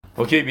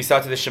اوکی،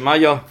 بیسات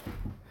شمایا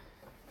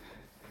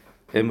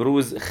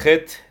امروز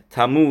خط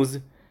تموز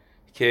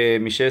که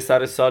میشه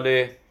سر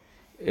سال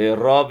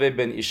راب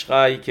بن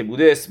اشقای که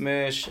بوده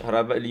اسمش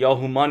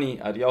الیاهو مانی،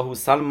 الیاهو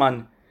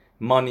سلمان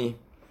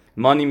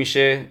مانی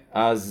میشه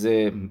از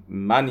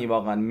مانی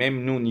واقعا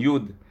ممنون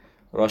یود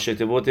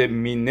راشته بوت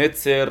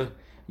مینتسر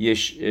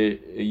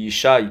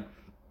یشای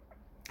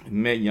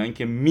یعنی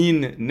که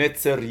مین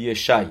نتسر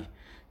یشای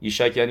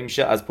یعنی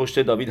میشه از پشت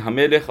داوید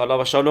هملخ علیه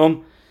و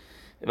شالوم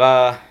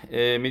و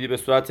میدی به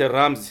صورت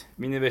رمز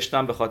می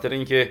نوشتم به خاطر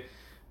اینکه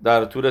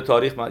در طول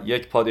تاریخ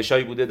یک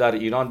پادشاهی بوده در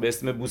ایران به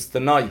اسم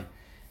بوستنای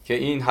که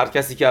این هر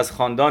کسی که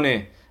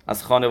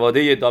از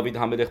خانواده داوید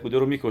هملخ بوده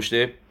رو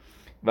میکشته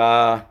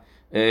و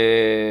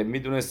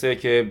میدونسته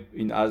که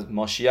این از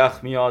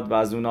ماشیخ میاد و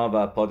از اونا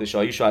و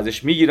پادشاهیشو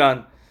ازش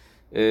میگیرن.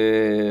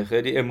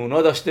 خیلی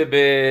امونا داشته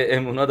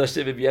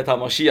به بیعت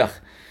ماشیخ،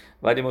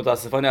 ولی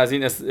متاسفانه از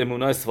این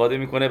امونا استفاده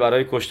میکنه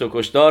برای کشت و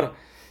کشتار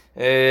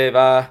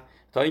و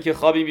تا اینکه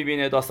خوابی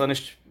میبینه،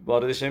 داستانش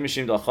واردش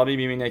نمیشیم، خوابی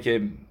میبینه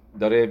که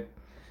داره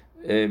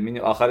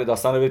آخر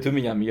داستان رو بهتون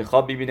میگم. میگه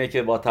خواب میبینه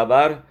که با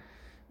تبر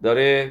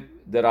داره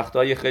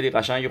درختای خیلی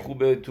قشنگ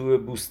خوبه تو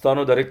بوستان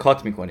رو داره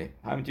کات میکنه،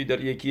 همینطوری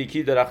داره یکی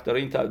یکی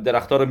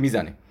درخت‌ها رو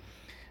میزنه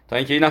تا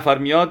اینکه این نفر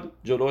میاد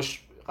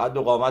جلوش، قد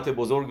و قامت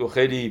بزرگ و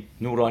خیلی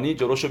نورانی،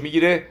 جلوشو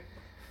میگیره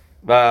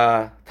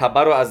و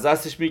تبر رو از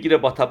دستش میگیره،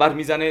 با تبر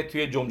میزنه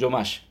توی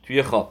جمجمش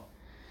توی خواب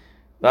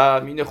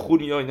و مینه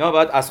خونی یا اینا.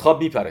 بعد از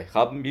خواب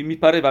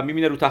میپره و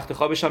میبینه رو تخت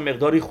خوابش هم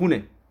مقداری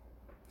خونه.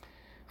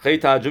 خیلی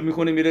تعجب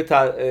میکنه، میره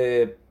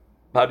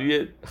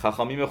پروی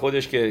خخامیم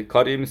خودش که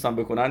کاری نیستن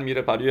بکنن،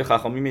 میره پروی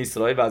خخامیم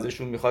اسرائیل و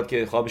ازشون میخواد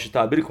که خوابش رو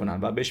تعبیر کنن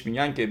و بهش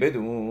میگن که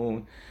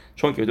بدون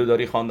چون که تو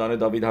داری خاندان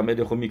داوید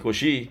هملخ رو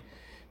میکشی،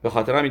 به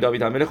خاطر همین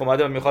داوید هملخ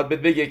اومده و میخواد بهت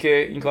بگه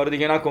که این کارو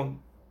دیگه نکن،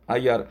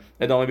 اگر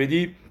ادامه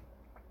بدی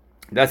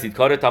دستید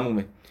کار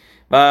تمومه.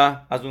 و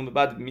از اون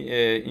بعد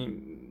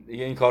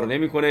این کارو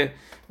نمیکنه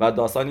و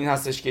داستان این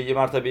هستش که یه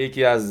مرتبه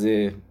یکی از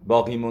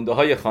باقی مونده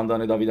های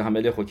خاندان داوید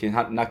هملخ که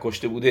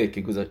نکشته بوده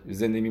که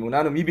زنده میمونن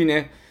رو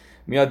میبینه،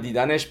 میاد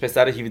دیدنش،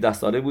 پسر 17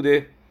 ساله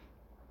بوده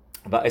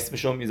و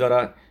اسمشو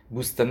میذاره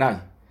بوستنای،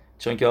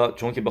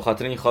 چون که به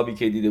خاطر این خوابی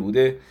که دیده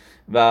بوده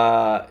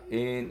و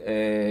این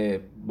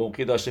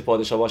موقعی داشته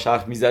پادشاه باش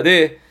حرف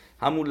میزده،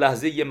 همون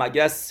لحظه یه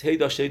مگس هی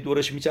داشته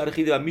دورش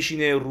میچرخیده و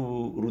میشینه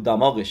رو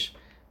دماغش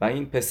و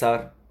این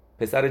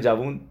پسر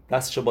جوون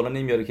دستشو بالا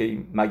نمیاره که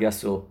این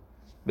مگس رو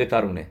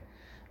بپرونه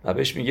و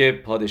بهش میگه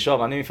پادشاه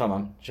من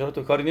نمیفهمم چرا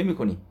تو کاری نمی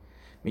کنی؟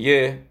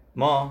 میگه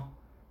ما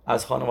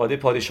از خانواده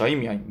پادشاهی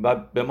میایم و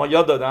به ما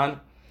یاد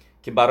دادن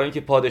که برای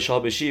اینکه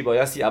پادشاه بشی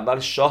بایستی اول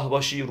شاه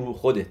باشی رو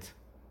خودت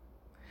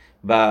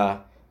و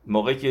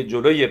موقعی که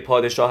جلوی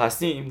پادشاه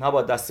هستیم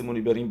نباید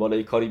دستمونی بریم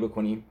بالای کاری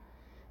بکنیم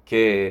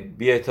که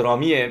بی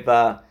احترامیه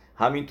و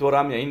همینطور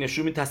هم یعنی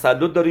نشون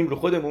تسلط داریم رو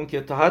خودمون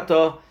که تا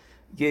حتی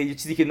یه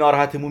چیزی که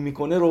ناراحتمون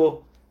میکنه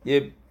رو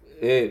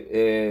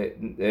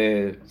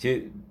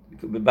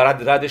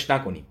ردش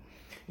نکنیم.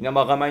 اینا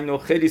واقعا من اینو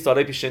خیلی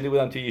سالای پیش شنیده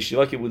بودم توی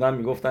یشیوا که بودن،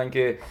 میگفتن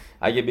که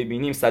اگه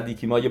ببینیم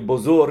صدیقیمای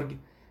بزرگ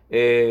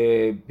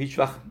هیچ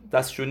وقت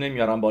دستشون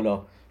نمیارن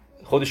بالا،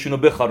 خودشونو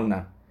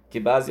بخارونن، که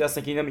بعضی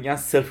هستن که اینا میگن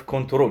سلف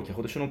کنترل، که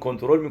خودشونو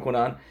کنترل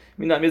میکنن.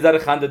 میدونم یه ذره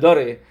خنده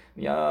داره،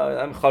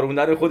 میگن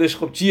خاروندن خودش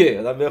خب چیه،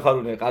 آدم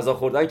بخارونه، غذا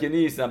خوردن که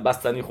نیست،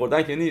 بستنی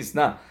خوردن که نیست،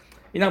 نه،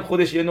 اینم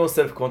خودش یه نوع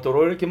سلف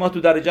کنترله که ما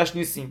تو درجهش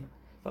نیستیم.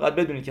 فقط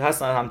بدونید که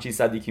هستن همچین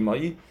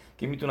صدیقیمایی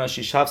که میتونن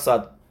 6 7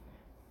 ساعت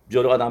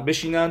جلو آدم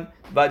بشینن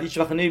و هیچ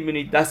وقت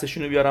نمیبینید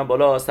دستشونو بیارن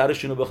بالا،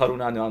 سرشونو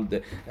بخارونن،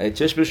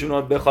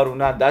 چشمشونو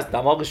بخارونن، دست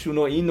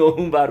دماغشونو این و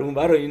اون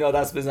ور اینا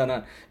دست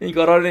بزنن. این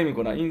کارا رو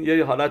نمیکنن. این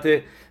یه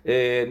حالت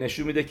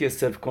نشون میده که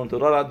سلف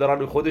کنترل دارن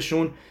رو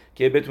خودشون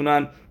که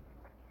بتونن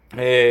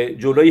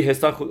جلوی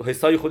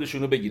حسای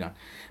خودشونو بگیرن.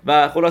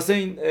 و خلاصه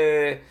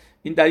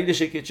این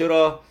دلیلشه که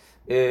چرا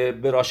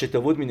به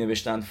راشتوود می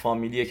نوشتن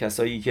فامیلی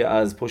کسایی که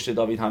از پشت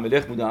داوید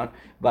هملخ بودن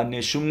و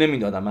نشون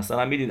نمیدادن.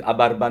 مثلا میدید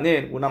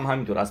ابربنه اونم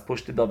همینطور از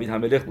پشت داوید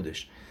هملخ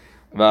بودش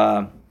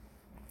و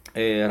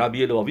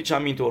ربی لواویچ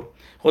هم اینطور.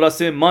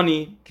 خلاصه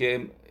مانی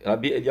که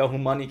ربی الیاهو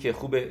مانی که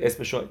خوبه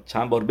اسمشو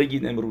چند بار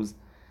بگید امروز،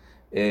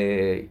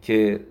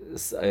 که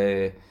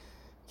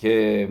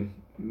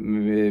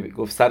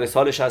گفت سر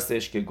سالش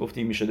هستش که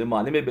گفتیم میشده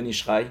معلم بن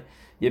اشقای.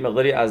 یه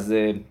مقداری از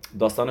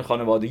داستان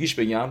خانوادگیش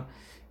بگم.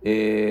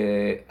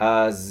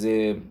 از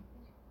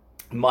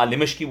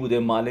معلمش کی بوده؟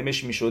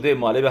 معلمش میشده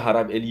معلم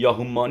رب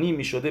الیاهو مانی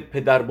میشده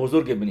پدر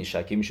بزرگ بن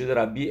اشقای که میشده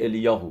ربی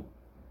الیاهو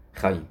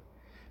خیم.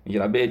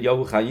 میگه ربی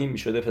الیاهو خیم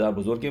میشده پدر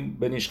بزرگ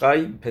بن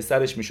اشقای،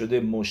 پسرش میشده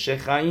موشه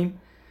خیم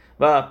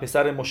و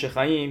پسر موشه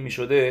خیم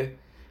میشده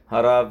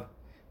هرب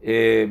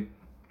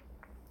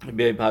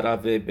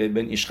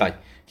بن اشقای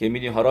که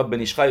میدونی هرب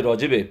بن اشقای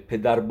راجبه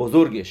پدر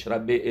بزرگش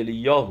ربی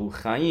الیاهو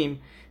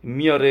خیم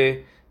میاره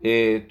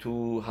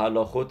تو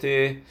حلاخوت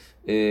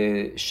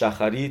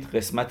شخریت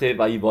قسمت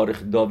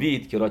ویبارخ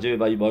داوید که راجع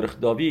به ویبارخ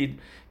داوید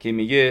که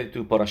میگه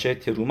تو پاراشه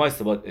تروما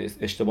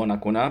اشتباه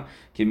نکنم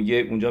که میگه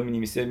اونجا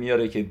مینویسه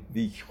میاره که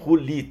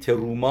بیخولی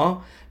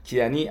تروما که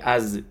یعنی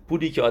از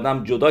پولی که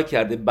آدم جدا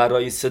کرده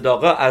برای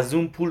صداقه از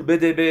اون پول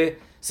بده به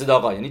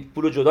صداقه، یعنی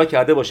پول رو جدا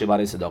کرده باشه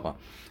برای صداقه.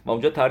 و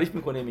اونجا تعریف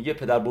میکنه میگه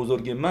پدر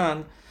بزرگ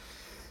من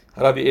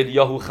ربی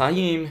الیاهو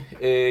خیم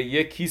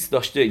یک کیس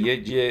داشته،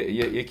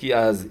 یکی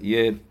از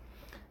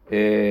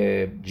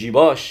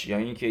جیباش یا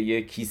اینکه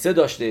یه کیسه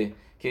داشته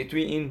که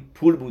توی این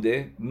پول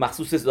بوده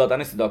مخصوص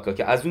دادن صداقا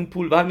که از اون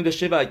پول برمی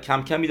داشته و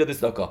کم کم میداده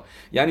صداقا.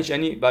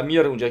 یعنی و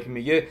میاره اونجا که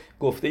میگه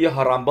گفته ی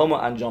هارمبامو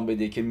انجام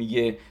بده که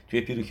میگه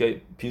توی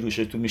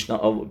پیروشه تو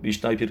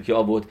میشنای پیروکی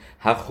آبود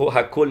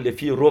هکل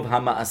فی روب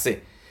هم معسه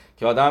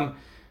که آدم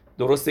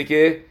درسته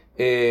که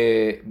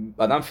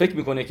آدم فکر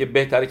میکنه که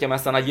بهتره که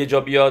مثلا یه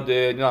جا بیاد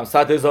نمیدونم $100,000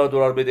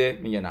 بده،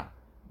 میگه نه.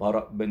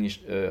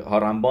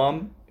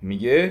 هارمبام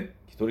میگه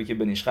طوری که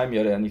بنیشخای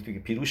میاره، یعنی توی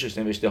پیروشش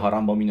نوشته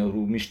هارمبام اینو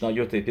رو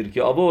میشنایوت پیروکی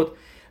آبود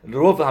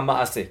رو هم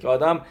معسه که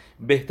آدم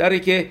بهتره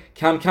که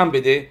کم کم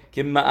بده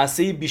که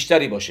معسه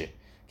بیشتری باشه،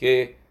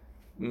 که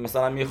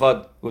مثلا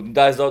میخواد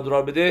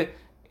 $10,000 بده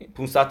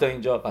 500 تا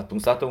اینجا بعد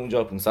 500 تا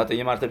اونجا 500 تا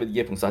یه مرتبه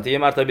دیگه 500 تا یه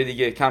مرتبه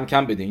دیگه کم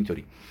کم بده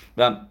اینطوری.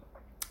 و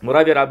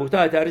مربی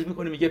ربوتا تعریف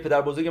میکنه میگه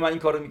پدر بزرگ من این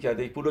کارو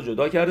میکرده، پول رو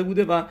جدا کرده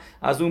بوده و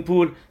از اون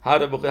پول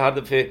هر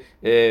دفعه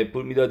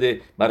پول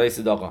میداده برای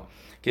صداقا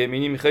که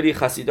می‌بینیم خیلی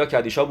خسیدا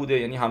کدیشا بوده،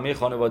 یعنی همه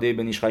خانواده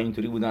بنیشخای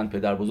اینطوری بودن،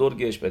 پدر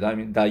بزرگش، پدر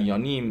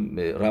دیانیم،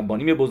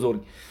 ربانیم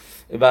بزرگ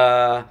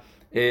و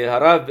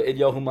هرب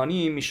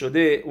الیاهومانی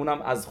میشده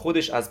اونم از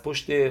خودش از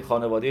پشت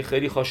خانواده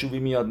خیلی خاشوبی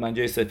میاد. من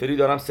جای سفری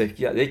دارم،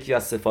 یکی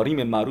از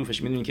سفاریم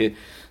معروفش میدونین که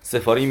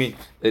سفاریم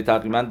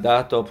تقریبا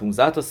 10 تا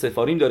 15 تا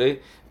سفاریم داره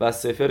و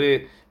سفر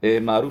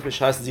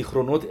معروفش هست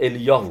زیخرونوت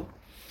الیاهو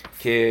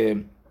که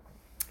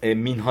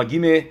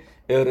مینهاگیم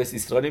ارس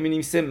اسرائیل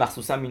می‌نویسه،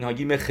 مخصوصا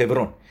مینهاگیم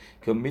خبرون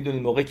که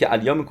میدونید موقعی که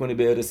علیا میکنه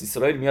به ارس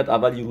اسرائیل میاد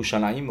اول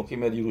یروشلایم، موقعی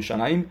میاد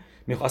یروشلایم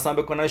میخواستن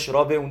بکنن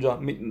شراب اونجا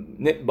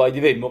بای دی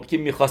وی، موقعی که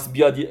میخواست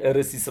بیاد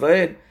ارس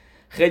اسرائیل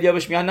خیلی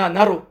بهش میگن نه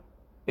نرو،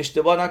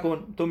 اشتباه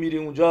نکن، تو میری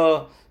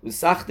اونجا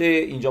سخته،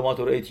 اینجا ما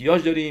تو رو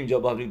احتیاج داریم، اینجا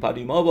باقی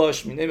پلوی ما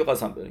باش،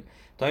 نمیخواستم بریم.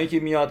 تا اینکه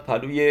میاد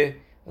پلوی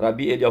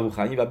ربی الیاهو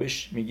خانی و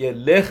بهش میگه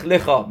لخ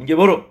لخا، میگه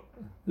برو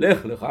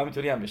لخ لخا،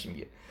 همینطوری هم بهش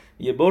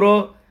میگه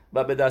برو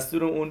و به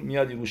دستور اون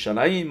میاد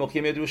یروشلایم.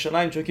 موقعی میاد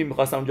یروشلایم چون که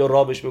می‌خواستن اونجا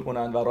رابش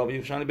بکنن و راب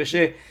یروشلایم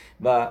بشه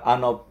و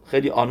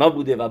خیلی آنا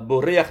بوده و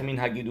بره من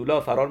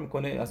هگیدولا فرار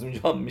میکنه از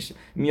اونجا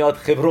میاد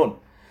خبرون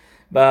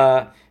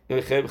و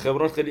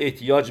خبرون خیلی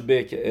احتیاج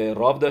به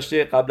راب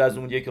داشته. قبل از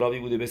اون یک رابی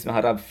بوده به اسم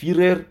هرب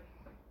فیرر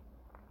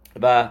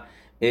و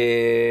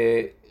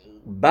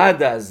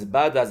بعد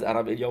از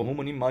عرب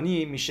الیاهومونی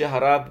مانی میشه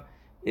هرب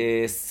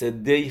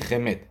سدی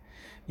خمد،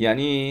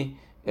 یعنی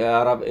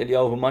عرب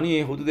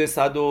الیاهومانی حدود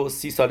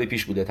 130 سال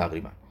پیش بوده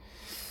تقریبا.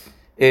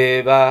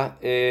 و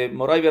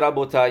مرای به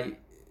ربوتای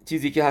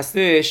چیزی که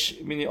هستش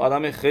میبینی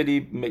آدم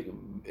خیلی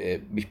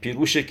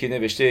پیروشه که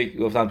نوشته،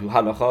 گفتم تو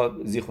حلاخا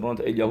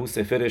زیخرونت الیاهو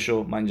سفرش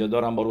و منجا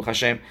دارم با رو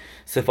خشم،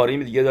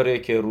 سفاریم دیگه داره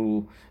که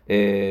رو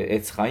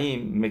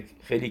اtzchaim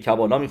خیلی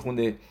کبالا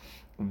میخونده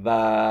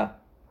و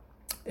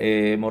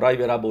مرای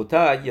به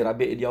ربوتای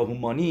ربی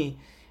الیاهومانی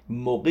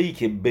موقعی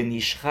که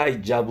بنیشخای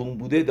جوون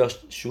بوده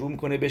داشت شروع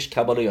میکنه بهش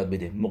کبالا یاد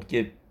بده،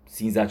 موقعی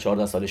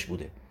 13-14 سالش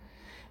بوده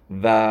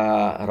و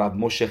رب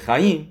موشه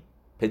خیم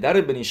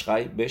پدر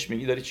بنیشخای بهش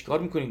میگه داری چیکار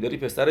میکنی؟ داری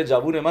پسر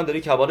جوون من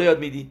داری کبالا یاد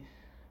میدی؟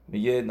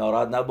 میگه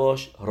ناراحت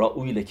نباش،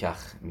 راوی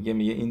لکخ، میگه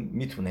این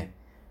میتونه،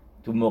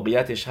 تو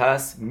موقعیتش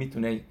هست،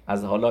 میتونه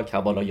از حالا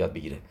کبالا یاد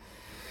بگیره.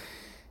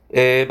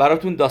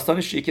 براتون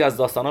داستانش یکی از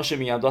داستاناش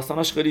میگم،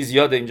 داستاناش خیلی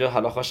زیاده اینجا،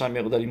 حلاخاش هم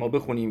مقداری ما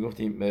بخونیم.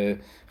 گفتیم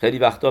خیلی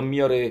وقتا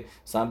میاره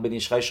سن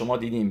بنیشخای شما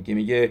دیدیم که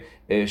میگه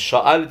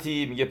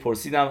شاالتی، میگه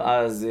پرسیدم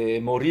از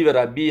موری و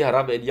ربی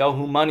هرب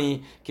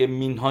الیاهومانی که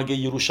منهاج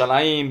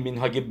یروشلایم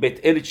منهاج بیت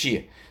ال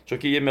چیه، چون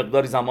که یه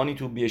مقداری زمانی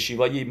تو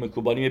بیشیوای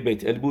مکوبالی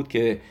بیت ال بود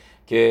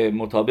که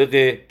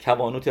مطابق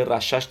کوانوت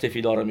رشش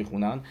تفیلا رو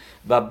میخونن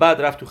و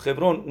بعد رفت تو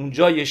خبرون،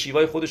 اونجا یه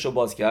شیوای خودش رو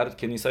باز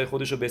کرد، کنیسای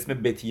خودش رو به اسم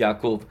بیت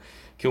یعقوب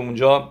که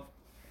اونجا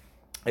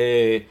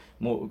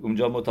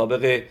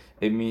مطابق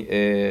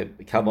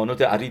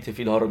کوانوت عری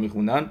تفیل ها رو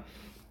میخونن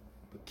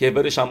که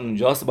برش هم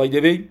اونجاست. بای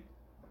دوی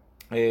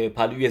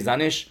پلوی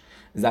زنش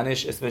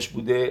اسمش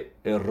بوده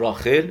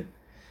راخل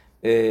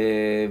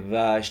و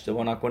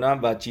اشتباه نکنم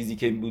و چیزی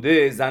که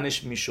بوده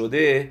زنش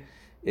میشده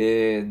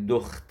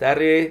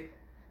دختر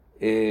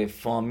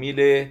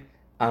فامیل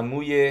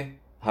عموی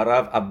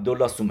هرب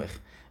عبدالله سومخ.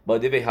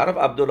 باید به هرب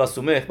عبدالله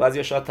سومخ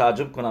بعضیا شاید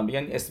تعجب کنن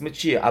بگن اسم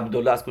چیه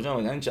عبدالله، از کجا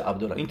میاد؟ چه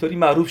عبدالله اینطوری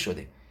معروف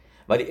شده،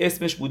 ولی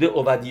اسمش بوده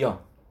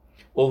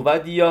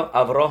عبدیا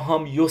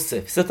ابراهام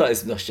یوسف، 3 تا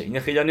اسم داشته. اینا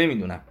خیلی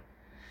نمیدونن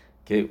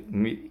که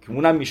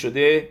اونم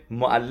میشده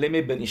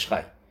معلم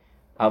بنیشخای،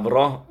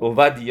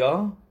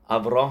 عبدیا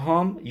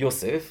ابراهام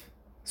یوسف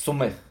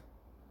سومخ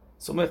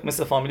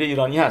مثل فامیل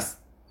ایرانی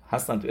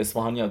هستن تو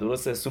اصفهانیا،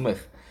 درسته؟ سومخ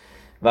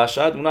و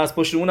شاید اون از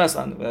پشت اون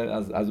هستن،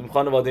 از اون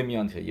خانواده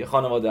میان، یه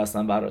خانواده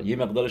هستن، برای یه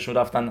مقدارشون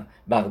رفتن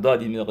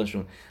بغداد، یه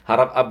مقدارشون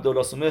حرب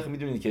عبدالله سمخ.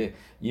 میدونید که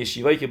یه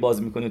شیوایی که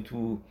باز میکنه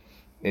تو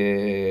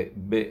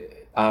به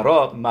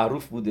عراق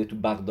معروف بوده تو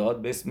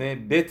بغداد به اسم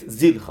بیت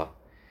زیلخا.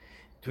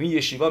 تو این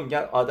یشیوا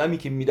میگن آدمی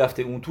که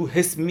میرفته اون تو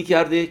حس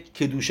میکرده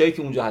که دوشایی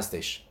که اونجا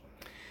هستش.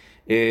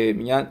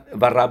 میگن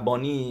و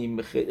ربانی،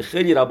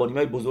 خیلی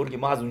ربانی‌های بزرگی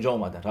ما از اونجا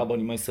اومدن،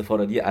 ربانی‌های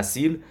سفاردی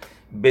اصیل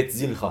بیت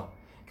زیلخا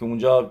که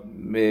اونجا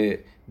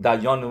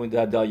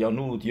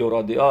دایانوت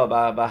یورادیا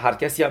و هر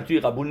کسی هم توی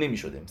قبول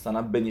نمی‌شده.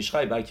 مثلا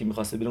بنیشخای بلکه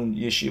می‌خواسته بره اون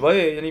یشیوا،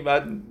 یعنی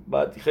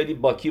بعد خیلی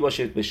باکی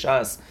باشه به 60،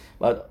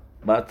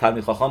 بعد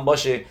تلمیذ خاخام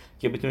باشه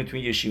که بتونه توی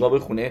یشیوا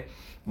بخونه.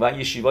 و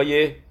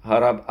یشیوای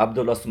حرب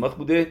عبدالله سمخ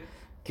بوده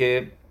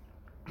که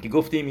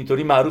گفتیم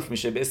اینطوری معروف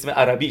میشه به اسم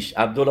عربیش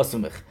عبدالله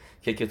سمخ،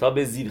 که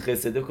کتاب زیر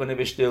خسده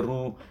نوشته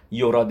رو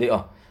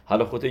یورادیا،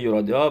 حالا خود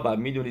یورادیا. و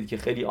میدونید که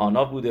خیلی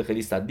آنا بوده،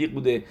 خیلی صدیق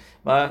بوده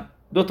و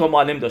 2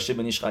 معلم داشته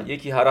بنیشخا.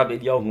 یکی حرب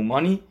الیاهو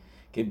مانی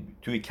که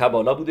توی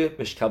کبالا بوده،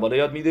 بهش کبالا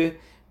یاد میده،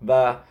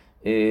 و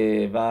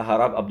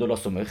حرب عبدالله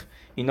سمخ.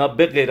 اینا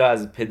به غیر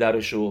از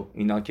پدرش و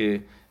اینا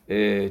که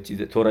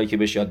چیز تورایی که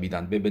بهش یاد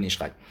میدن به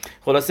بنیشخای.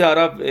 خلاصه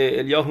حرب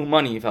الیاهو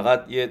مانی،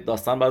 فقط یه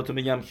داستان براتون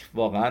بگم که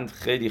واقعا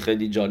خیلی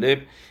خیلی جالب.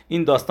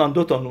 این داستان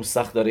 2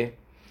 نسخ داره،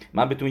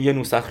 من بهتون یه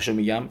نسخشو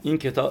میگم. این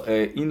کتاب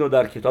اینو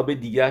در کتاب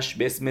دیگه‌اش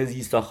به اسم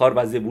یساخار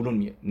و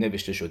زبولون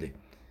نوشته شده.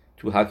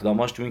 تو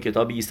حکداماش تو این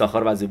کتاب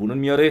یساخار و زبولون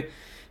میاره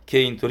که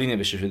اینطوری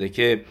نوشته شده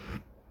که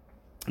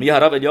یه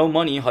حرب الیاهو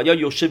مانی هایا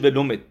یوشه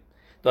ولومد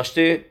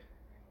داشته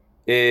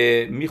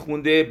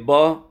میخونده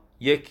با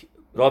یک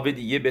راو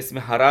دیگه به اسم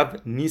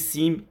حرب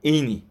نیسیم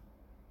اینی.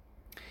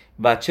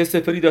 و چه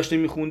سفری داشته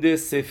میخونده؟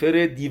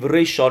 سفر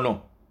دیوره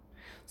شالوم.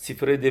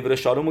 سفر دیوره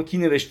شالوم رو کی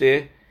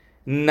نوشته؟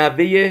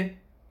 نوه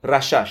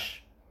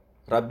رشش،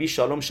 ربی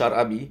شالوم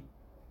شرعبی،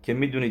 که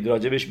میدونید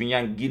راجبش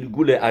میگن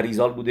گیلگول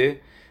اریزال بوده،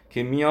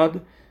 که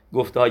میاد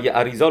گفته های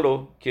اریزال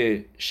رو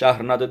که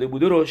شهر نداده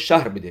بوده رو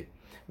شهر بده.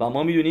 و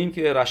ما میدونیم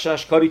که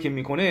رشش کاری که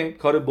میکنه،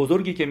 کار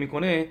بزرگی که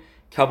میکنه،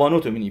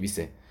 کوانوت رو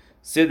مینویسه،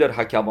 صدر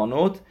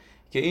حکوانوت،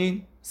 که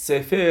این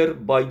سفر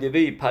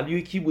بایدوی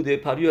پلیوی کی بوده؟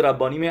 پلیوی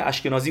ربانیم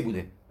اشکنازی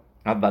بوده.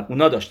 اول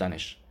اونا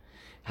داشتنش.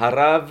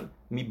 هرب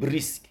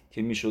میبریسک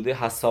که میشده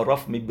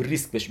حساراف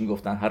میبریسک بهش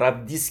میگفتن،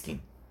 هرب دیسکین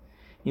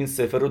این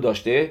سفر رو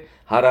داشته.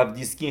 هرب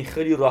دیسکین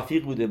خیلی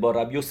رفیق بوده با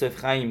ربی یوسف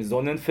خایم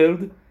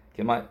زوننفلد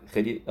که من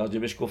خیلی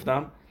راجبش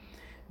گفتم،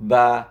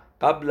 و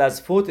قبل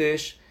از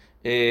فوتش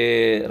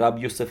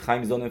ربی یوسف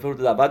خایم زوننفلد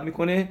رو دعوت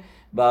میکنه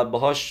و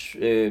باهاش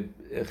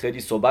خیلی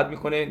صحبت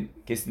میکنه.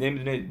 کسی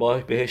نمیدونه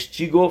بهش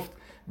چی گفت،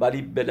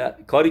 ولی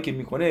کاری که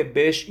میکنه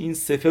بهش این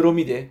سفر رو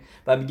میده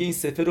و میگه این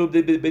سفر رو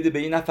بده به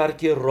این نفر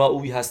که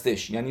راوی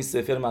هستش. یعنی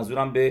سفر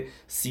منظورم به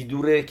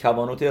سیدور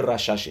کوانوت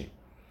رششه.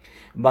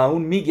 و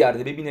اون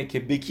میگرده ببینه که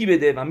به کی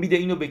بده و میده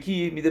اینو به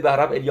کی؟ میده به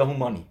حرب الیاهو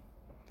مانی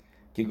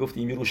که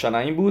گفتیم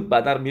یروشلایم بود،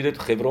 بعد میره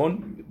تو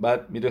خبرون،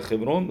 بعد میره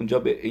خبرون اونجا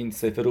به این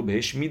سفر رو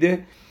بهش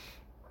میده.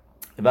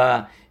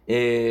 و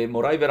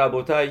مرای و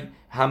ربوتای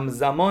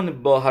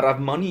همزمان با حرب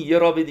مانی یه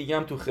راو دیگه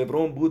هم تو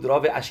خبرون بود،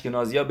 راو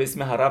اشکنازیا به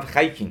اسم حرب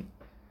خیکین.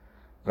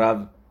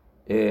 راو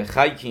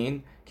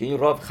خیکین که این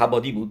راو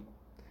خبادی بود،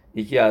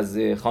 یکی از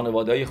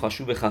خانواده‌های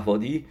خاشوب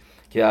خفادی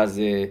که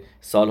از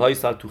سالهای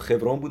سال تو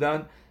خبرون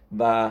بودن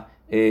و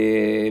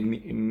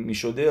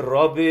میشده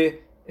راو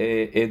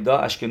عدا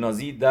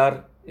اشکنازی در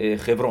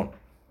خبرون.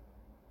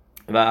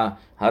 و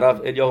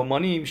حرب الیاهو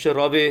مانی میشه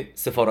راو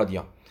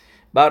سفارادیا.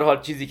 به هر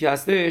حال چیزی که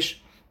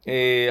هستش،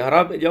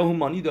 حرب الیاهو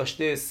مانی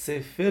داشته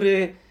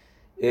سفر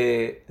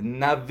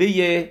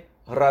نوه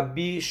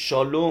ربی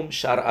شالوم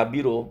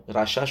شرعبی رو،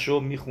 رشش رو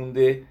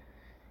میخونده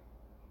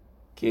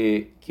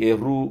که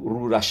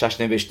رو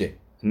رشش نوشته.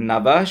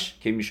 نوش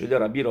که میشده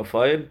ربی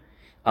رافائل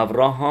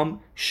ابراهام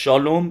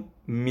شالوم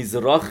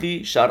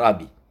میزراخی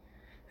شرعبی،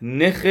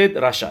 نخد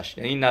رشش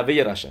یعنی نوه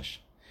رشش.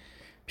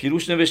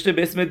 پیروش نوشته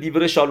به اسم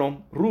دیوره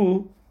شالوم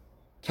رو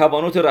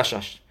کوانوت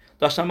رشش.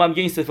 داشتم با هم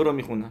این سفر رو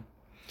میخونن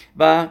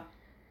و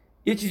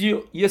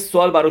یه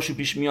سوال براشون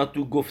پیش میاد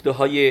تو گفته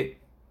های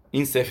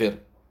این سفر،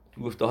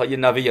 تو گفته های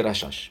نوه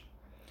رشش.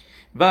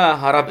 و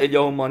حرب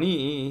الیاهو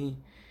مانی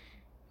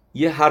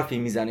یه حرفی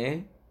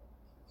میزنه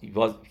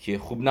که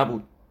خوب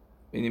نبود.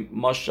 یعنی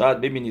ما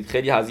شاید ببینید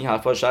خیلی از این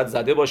حرفا شاید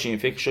زده باشیم،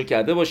 فکرشو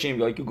کرده باشیم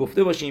یا که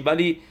گفته باشیم،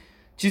 ولی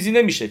چیزی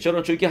نمیشه.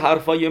 چرا؟ چون که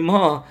حرفای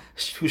ما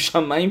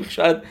توشم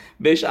شاید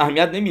بهش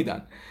اهمیت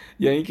نمیدن،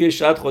 یعنی که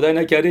شاید خدای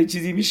نکرده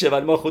چیزی میشه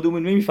ولی ما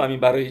خودمون نمیفهمیم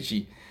برای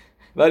چی.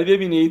 ولی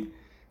ببینید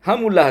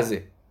همون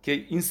لحظه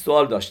که این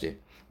سوال داشته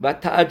و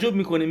تعجب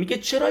میکنه، میگه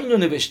چرا اینو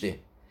نوشته؟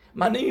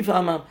 من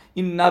نمیفهمم.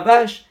 این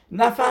نوش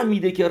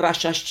نفهمیده که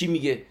رشش چی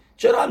میگه،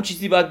 چرا هم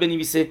چیزی باید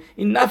بنویسه؟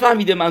 این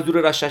نفهمیده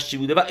منظور رشش چی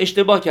بوده و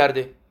اشتباه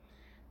کرده.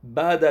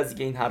 بعد از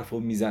که این حرفو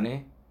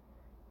میزنه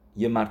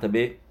یه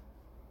مرتبه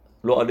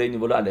لو علیه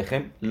ولو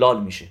علیکم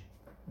لال میشه،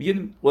 میگه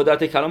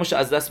قدرت کلامش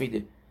از دست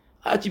میده.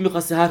 هرچی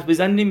میخواسته حرف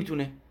بزنه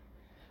نمیتونه،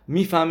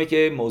 میفهمه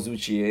که موضوع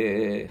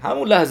چیه.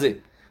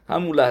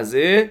 همون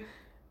لحظه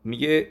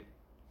میگه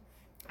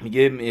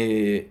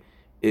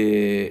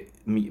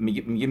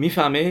میگه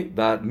میفهمه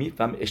و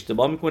میفهمه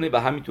اشتباه میکنه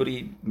و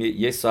همینطوری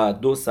 1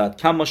 ساعت 2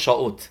 ساعت کما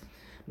شاوت.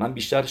 من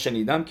بیشتر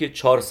شنیدم که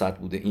 4 ساعت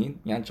بوده این،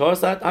 یعنی 4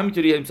 ساعت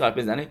همینطوری این ساعت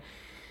بزنه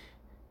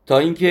تا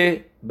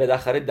اینکه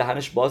بالاخره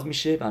دهنش باز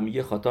میشه و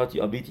میگه خطاتی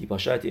آبیتی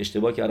پاشاتی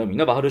اشتباه کردم،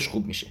 اینا بهارش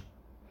خوب میشه.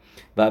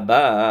 و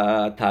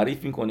بعد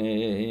تعریف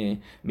میکنه،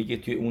 میگه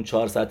توی اون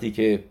 4 ساعتی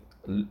که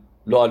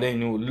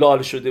لالینو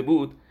لال شده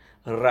بود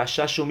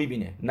رشش رو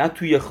میبینه، نه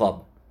توی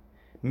خواب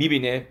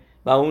میبینه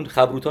و اون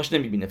خبروتاش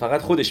نمیبینه،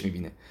 فقط خودش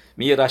میبینه.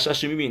 میگه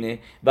رشش رو میبینه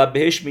و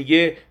بهش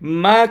میگه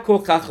مکو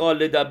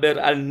خخال دبر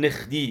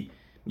النخدی،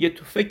 میگه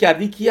تو فکر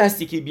کردی کی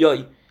هستی که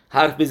بیای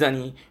حرف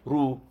بزنی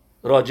رو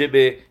راجع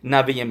به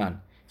نوه من؟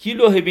 کی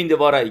لوه بین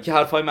دوارایی که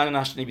حرفای منو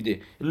نشنیده؟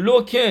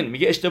 لوکن،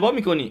 میگه اشتباه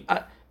میکنی.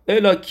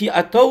 الا کی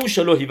اتاو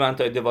شلوهی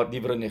ونتای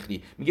دیور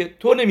نخدی، میگه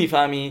تو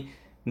نمیفهمی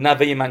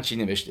نوه من چی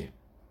نوشته.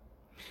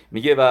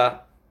 میگه و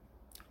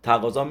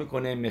تقاضا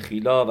میکنه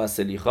مخیلا و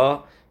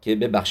سلیخا که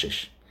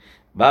ببخشش.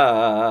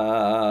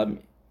 و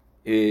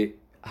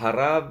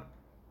هرب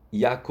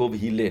یعقوب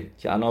هیلل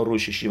که الان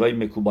روش شیوای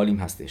مکوبالیم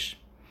هستش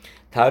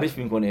تعریف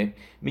میکنه،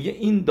 میگه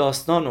این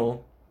داستانو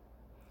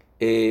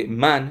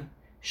من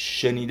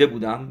شنیده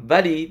بودم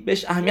ولی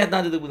بهش اهمیت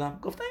نداده بودم.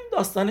 گفتم این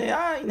داستانه،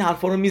 این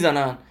حرفا رو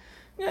میزنن،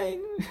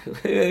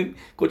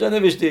 کجا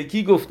نوشته،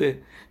 کی گفته؟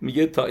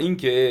 میگه تا این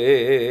که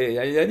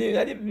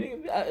یعنی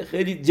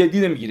خیلی جدی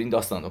نمیگیره این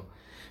داستانو.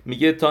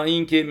 میگه تا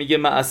این که میگه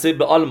معصه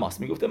به آلماس،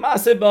 میگفته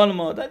معصه به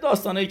آلما،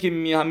 داستانایی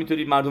که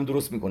همینطوری مردم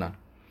درست میکنن.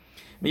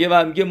 میگه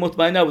و میگه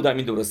مطمئن نبودم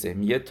این درسته.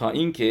 میگه تا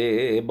این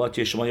که با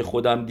چشمای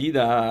خودم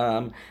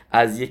دیدم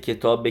از یک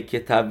کتاب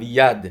کتاب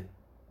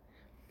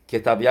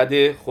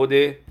خود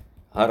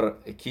هر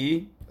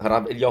کی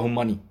رب الیהו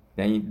مانی،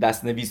 یعنی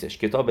دست نویسش،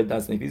 کتاب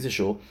دست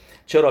نویسشو.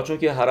 چرا؟ چون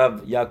که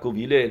هرب یعقوب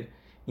هیلل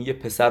این یه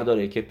پسر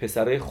داره که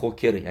پسره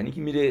خوکره، یعنی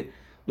که میره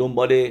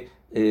دنبال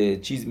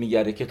چیز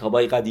میگره،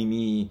 کتابای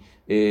قدیمی،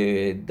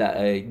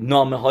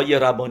 نامه های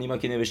ربانی ما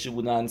که نوشته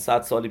بودن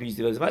 100 سال پیش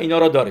و اینا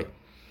را داره.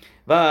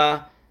 و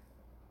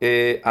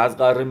از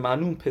قرار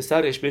منون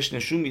پسرش بهش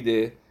نشون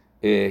میده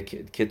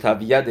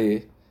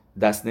کتابیت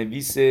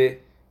دستنویس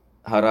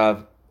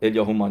هرب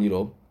الیהו مانی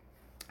رو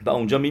و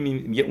اونجا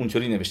میگه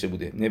اونطوری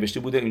نوشته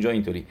بوده اونجا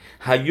اینطوری: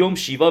 هیوم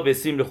شیوا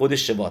بسیم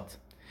لخودش شوات.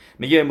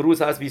 میگه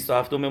امروز هست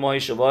 27 ماه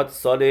شوات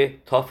سال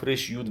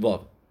تافرش یودواو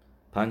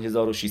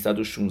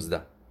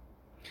 5616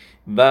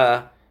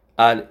 و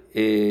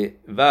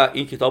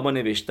این کتاب رو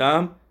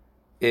نوشتم.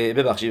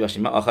 ببخشید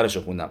من آخرش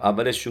رو خوندم،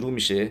 اولش شروع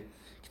میشه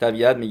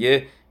کتابیت،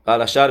 میگه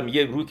قلشر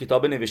میگه روی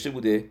کتاب نوشته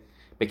بوده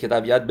به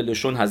کتابیت به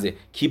لشون هزه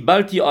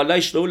کیبلتی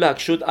آلایش رو لک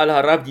شد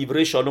الهرب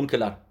دیوره شالوم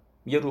کلر،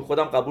 میگه رو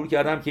خودم قبول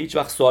کردم که هیچ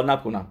وقت سوال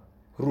نکنم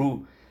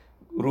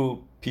رو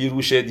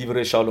پیروش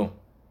دیوره شالوم.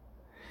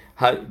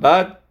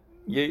 بعد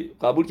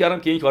قبول کردم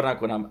که این کار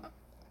نکنم.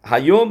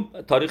 هیوم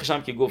تاریخش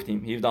هم که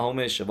گفتیم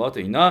 17 شوات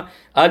اینا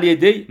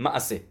علیه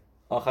معصه،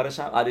 آخرش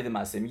هم علیه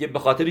معصه. میگه به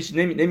خاطرش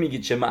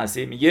نمیگید چه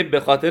معصه، میگه به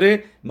خاطر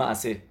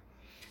معصه.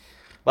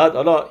 بعد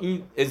حالا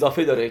این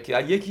اضافه داره که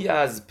یکی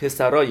از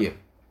پسرای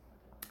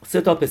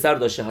 3 پسر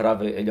داشته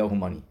هرب الیהו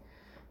مانی،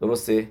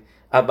 درسته؟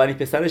 اولی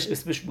پسرش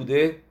اسمش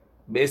بوده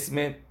به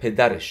اسم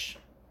پدرش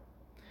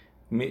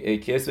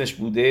که اسمش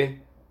بوده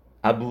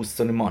ابو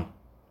سلمان،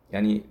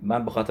 یعنی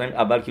من به خاطر این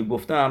اول که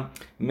گفتم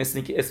مثل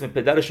اینکه اسم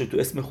پدرش رو تو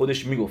اسم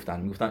خودش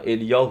میگفتن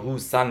الیاهو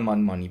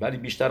سلمان مانی، ولی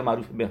بیشتر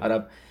معروف به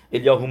هرب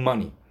الیاهو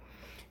مانی.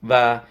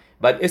 و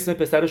بعد اسم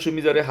پسرش رو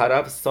میذاره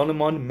هرب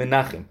سالمان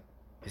منخم،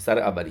 پسر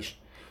اولیش.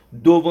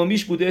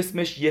 دومیش بوده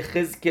اسمش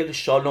یخزکل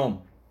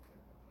شالوم.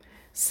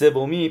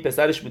 سومی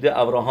پسرش بوده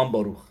ابراهام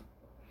باروخ.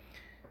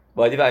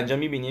 بعدی و انجام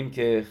میبینیم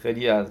که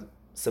خیلی از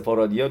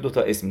سفارادی‌ها 2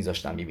 اسم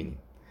میذاشتن. میبینیم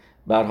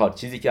به هر حال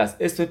چیزی که از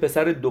اسم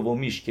پسر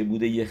دومیش که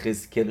بوده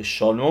یخزکل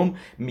شالوم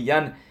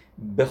میگن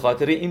به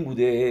خاطر این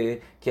بوده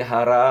که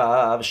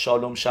هرب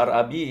شالوم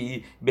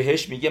شرعبی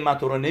بهش میگه من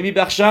تو رو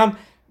نمیبخشم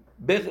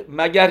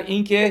مگر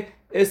اینکه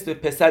اسم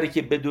پسری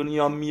که به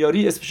دنیا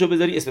میاری اسمشو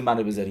بذاری اسم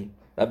منو بذاری.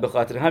 و به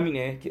خاطر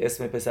همینه که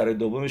اسم پسر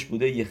دومش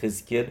بوده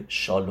یخزکل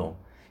شالوم.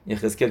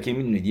 یخزکل که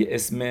میدونید یه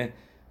اسم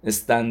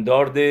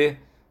استاندارد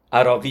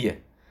عراقیه.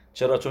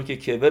 چرا؟ چون که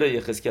کبر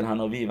یخزکل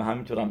حناوی و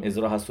همینطور هم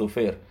ازرا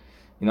حسوفر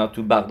اینا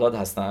تو بغداد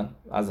هستن،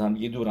 از هم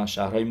دیگه دورن،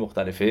 شهرهای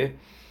مختلفه.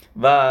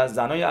 و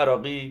زنای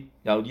عراقی،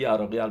 یهودی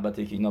عراقی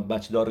البته که اینا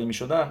بچه داری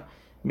میشدن،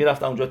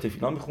 میرفتن اونجا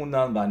تفیلا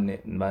میخوندن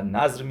و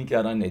نظر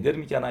میکردن، ندر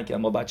میکردن که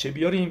ما بچه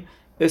بیاریم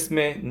اسم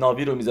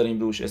ناوی رو میذاریم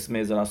روش، اسم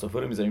ازرا حسوفر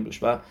رو میذاریم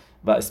روش. و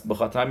به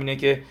خاطر همینه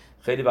که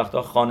خیلی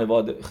وقتا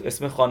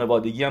اسم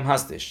خانوادگی هم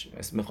هستش،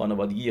 اسم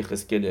خانوادگی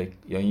یخزکل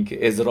یا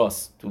اینکه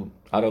ازراس تو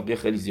عراقی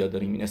خیلی زیاد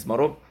داریم این اسما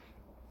رو.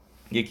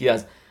 یکی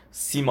از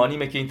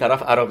سیمانیمه که این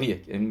طرف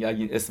عراقیه، یعنی اگه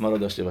این اسما رو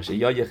داشته باشه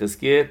یا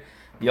یخزکل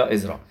یا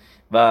ازرا.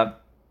 و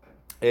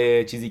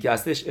چیزی که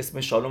هستش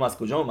اسم شالوم از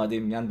کجا اومده؟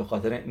 میگن به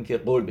خاطر اینکه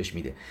قول بهش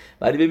میده.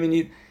 ولی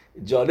ببینید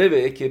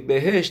جالبه که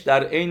بهش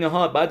در عین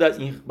حال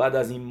بعد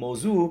از این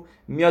موضوع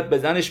میاد به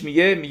زنش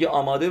میگه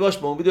آماده باش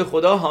به امید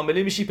خدا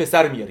حامله میشی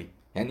پسر میاری.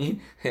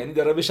 یعنی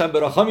داره بهش هم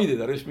براخا میده،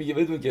 داره بهش میگه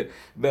بدون که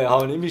به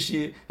حامله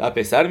میشی و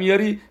پسر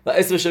میاری و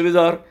اسمش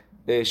بذار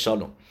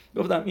شالوم.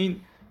 گفتم این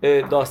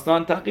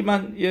داستان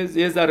تقریبا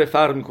یه ذره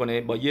فرق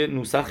میکنه با یه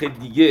نسخ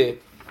دیگه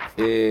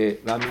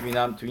و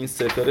میبینم تو این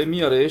سفره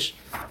میارش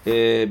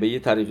به یه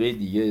طریقه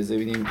دیگه. از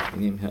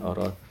ببینیم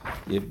آرا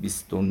یه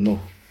 29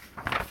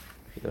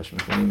 پیداش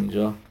میکنیم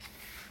اینجا.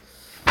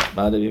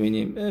 بعد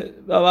ببینیم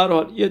و به هر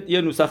حال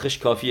یه نسخش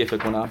کافیه فکر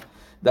کنم.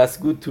 That's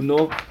good to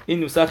know.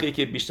 این نسخی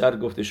که بیشتر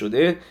گفته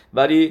شده،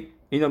 ولی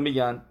اینو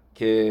میگن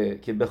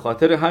که به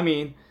خاطر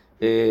همین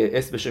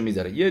اسمشو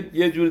میذاره.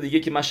 یه جور دیگه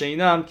که من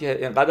شنیدم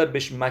که انقدر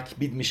بهش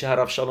مکبید میشه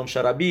حرف شالوم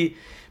شربی،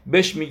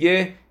 بهش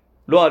میگه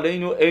لو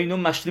اینو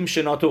مشلیم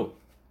شناتو،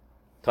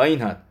 تا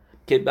این حد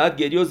که بعد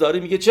گریه و زاری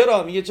میگه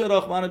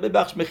چرا منو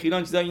ببخش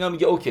مخیران چیزا اینا،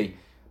 میگه اوکی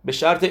به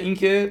شرط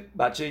اینکه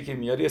بچه‌ای که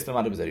میاری اسم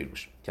منو بذاری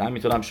روش، که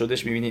همینطور هم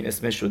شدش. میبینیم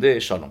اسمش شده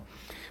شالوم.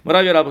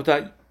 مرا یا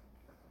ربوتای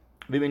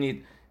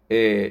ببینید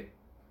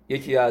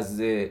یکی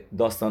از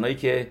داستانایی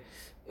که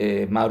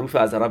معروف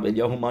از رب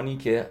الیהו مانی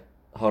که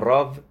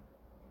هراو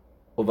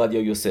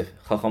عبدیا یوسف،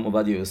 خاخام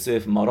عبدیا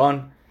یوسف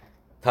ماران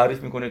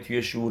تعریف میکنه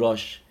توی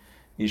شوراش.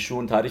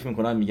 ایشون تعریف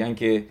میکنن، میگن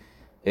که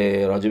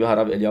راجع به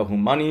رب الیהו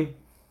مانی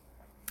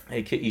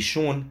که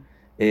ایشون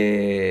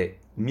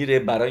میره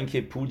برای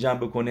اینکه پول جمع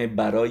بکنه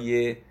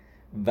برای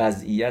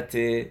وضعیت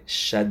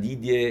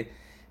شدید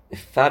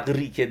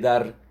فقری که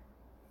در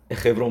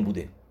خبرون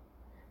بوده،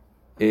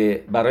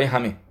 برای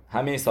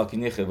همه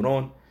ساکنین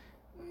خبرون،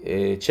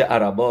 چه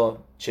عربا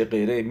چه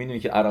غیره. میدونی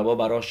که عربا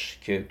براش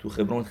که تو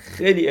خبرون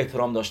خیلی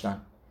احترام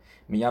داشتن،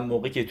 میگن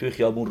موقعی که توی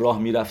خیابون راه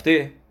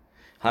میرفته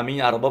همه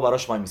این عربا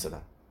براش وای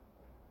میسادن.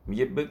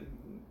 میگه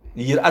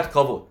یرعت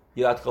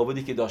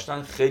کاودی که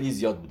داشتن خیلی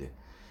زیاد بوده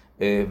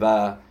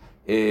و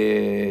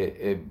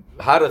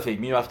هر دفعه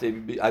میرفته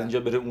از اینجا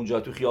بره اونجا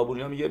تو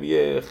خیابونیا،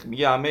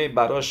 میگه همه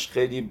براش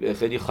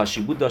خیلی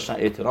خاشیبود داشتن،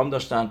 احترام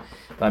داشتن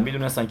و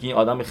میدونستن که این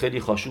آدم خیلی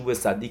خاشوب و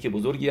صدیق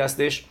بزرگی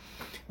هستش.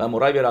 و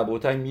مرای به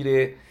ربوتای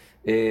میره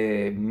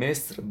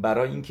مصر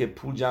برای اینکه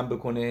پول جمع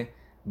بکنه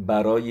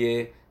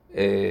برای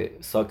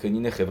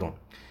ساکنین خبرون.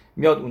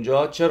 میاد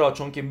اونجا. چرا؟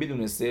 چون که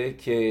میدونسته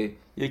که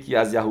یکی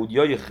از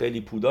یهودیای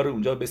خیلی پولدار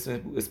اونجا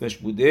اسمش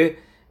بوده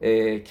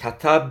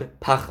کتب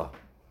پخا.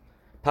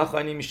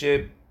 یعنی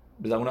میشه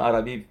به زبان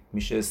عربی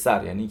میشه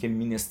سر، یعنی که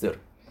مینستر،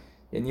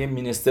 یعنی یه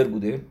مینستر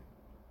بوده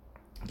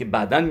که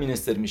بعداً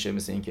مینستر میشه،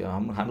 مثل این که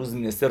هنوز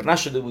مینستر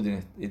نشده بوده،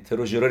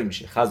 تروژراری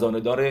میشه،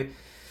 خزانه‌دار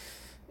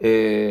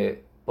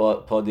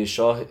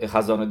پادشاه،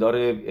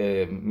 خزانه‌دار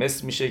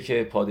مصر میشه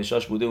که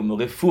پادشاهش بوده اون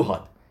موقع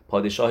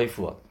پادشاه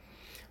فواد.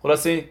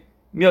 خلاصه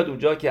میاد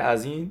اونجا که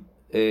از این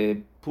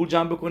پول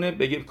جمع بکنه،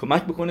 بگه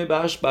کمک بکنه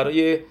بهش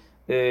برای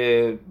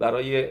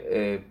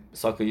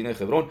ساکنین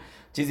خبرون.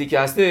 چیزی که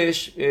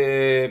هستش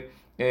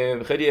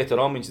خیلی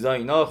احترام این چیزا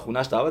اینا،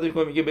 خونش دعوت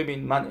میکنه، میگه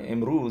ببین من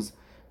امروز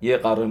یه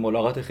قرار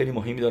ملاقات خیلی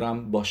مهمی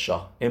دارم با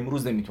شاه،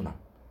 امروز نمیتونم،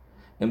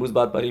 امروز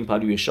باید برای این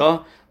پلوی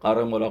شاه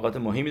قرار ملاقات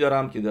مهمی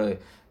دارم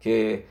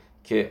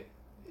که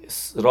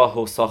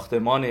راه و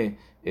ساختمان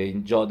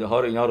جاده ها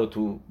رو اینا رو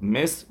تو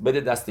مصر بده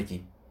دست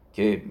کی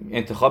که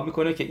انتخاب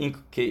میکنه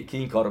که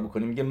این کارو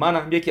بکنه. میگه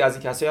منم یکی از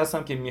این کسایی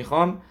هستم که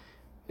میخوام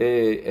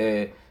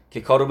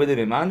که کارو بده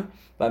به من.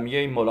 و میگه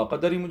این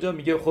ملاقات داریم اونجا.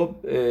 میگه خب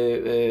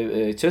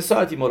چه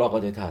ساعتی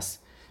ملاقاتت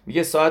هست؟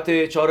 میگه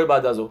ساعت 4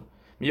 بعد از ظهر.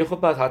 میگه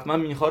خب بعد حتما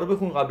میخا رو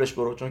بخون قبلش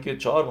برو، چون که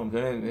 4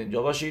 ممکنه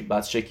جا باشی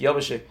بعد شکیا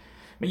بشه.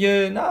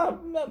 میگه نه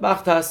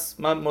وقت هست،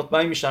 من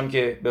مطمئن میشم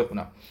که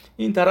بخونم.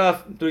 این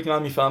طرف طوری که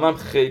من میفهمم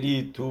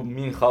خیلی تو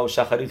مینخا و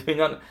شخرید و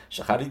اینا،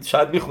 شخرید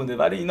شاید میخونده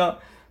ولی اینا تو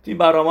این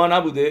برنامه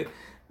نبوده.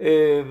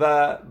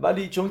 و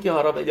ولی چون که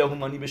رب الیהו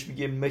مانی بهش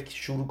میگه مک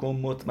شروع کن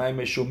مطمئن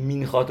بشو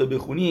مینخاتو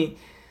بخونی،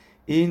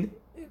 این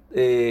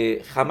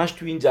خمش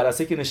تو این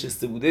جلسه که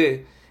نشسته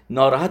بوده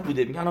ناراحت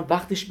بوده. میگه الان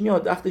وقتش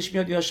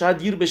میاد یا شاید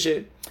دیر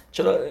بشه،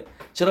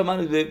 چرا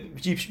من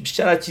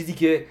بیشتر از چیزی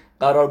که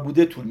قرار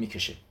بوده طول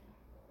میکشه.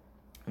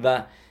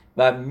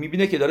 و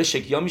میبینه که داره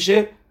شکیا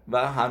میشه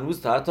و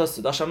هنوز تا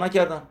صداش هم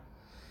نکردن.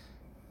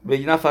 به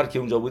یه نفر که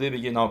اونجا بوده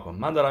بگه ناکن،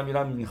 من دارم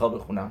میرم مینخا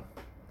بخونم،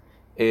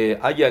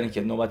 اگر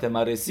اینکه نوبت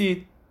من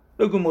رسید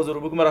بگو موضوع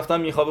رو، بگو من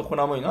رفتم مینخا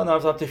بخونم و اینا،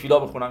 رفتم تفیلا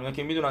بخونم. اینا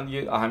که میدونن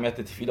دیگه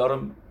اهمیت تفیلا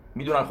رو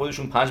میدونن،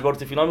 خودشون 5 بار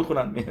تفیلا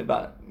میخونن،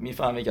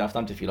 میفهمه که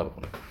رفتم تفیلا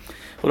بخونم.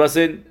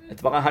 خلاصه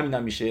اتفاقا همین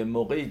هم میشه.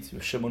 موقعی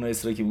شمون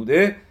اسرائیل که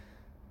بوده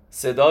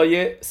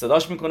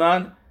صداش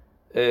میکنن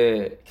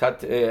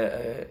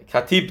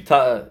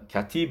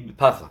کتیب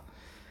پخا،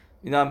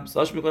 اینم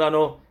صداش میکنن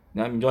و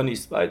اینجا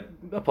نیست. بعد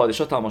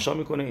پادشاه تماشا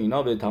میکنه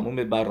اینا، به تمام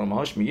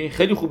برنامه‌هاش میگه این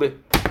خیلی خوبه،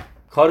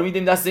 کار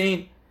میدیم دست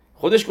این،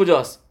 خودش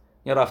کجاست؟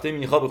 یا رفته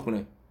مینخا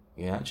بخونه.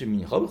 یعنی چه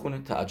مینخا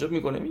بخونه؟ تعجب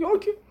میکنه، میگه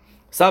اوکی،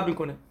 صبر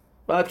میکنه.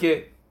 بعد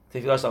که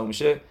تفیلاش تموم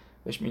میشه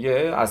بهش میگه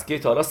از کی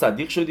تا حالا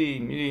صدیق شدی؟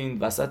 میری این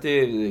وسط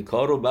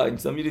کار رو بعد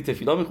اینجا میری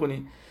تفیلا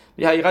میخونی؟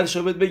 یه حقیقتش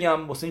رو بهت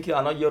بگم، واسه اینکه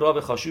الان یه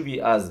راه خاشوبی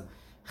از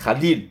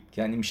خلیل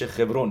که یعنی میشه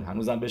خبرون،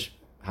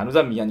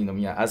 هنوزم میگن اینو،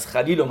 میگن از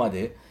خلیل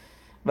اومده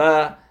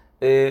و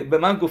به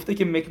من گفته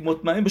که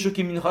مطمئن بشو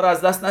که مینخا رو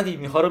از دست ندی،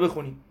 مینخا رو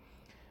بخونی.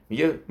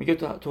 میگه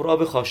تو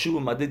راه خاشوب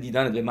اومده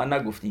دیدنت، به من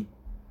نگفتی؟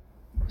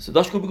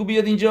 صداش کو بگو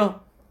بیاد اینجا.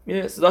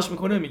 میگه صداش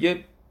میکنه، میگه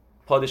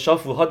پادشاه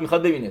فوهاد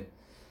میخواد ببینه.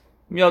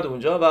 میاد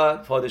اونجا و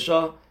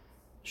پادشاه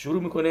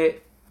شروع میکنه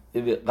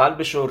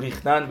قلبش رو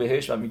ریختن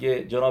بهش و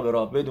میگه جناب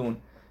راب بدون،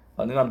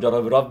 نمیدونم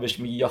جناب راب بهش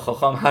میگه یا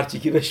خاخام، هر چی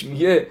که بهش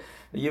میگه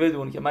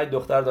بدون که من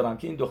دختر دارم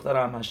که این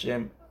دخترم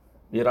هاشم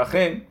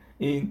بیرخم،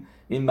 این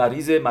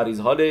مریض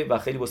حاله و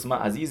خیلی واسه من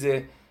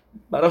عزیزه،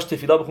 براش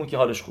تفیلا بخون که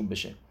حالش خوب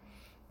بشه.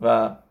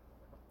 و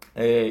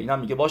اینا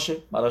میگه باشه،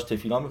 براش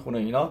تفیلا میخونه.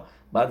 اینا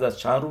بعد از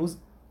چند روز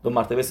 2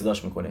 مرتبه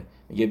صداش میکنه،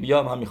 میگه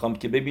بیا من میخوام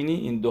که ببینی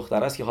این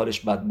دختر است که حالش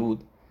بد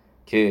بود،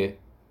 که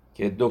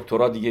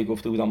دکترا دیگه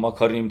گفته بودن ما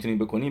کاری نمیتونیم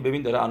بکنیم،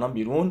 ببین داره الان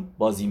بیرون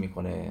بازی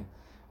میکنه،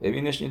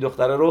 ببینش این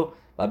دختره رو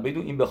و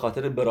بدون این به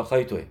خاطر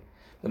براخای توئه.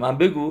 به من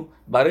بگو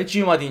برای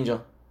چی اومد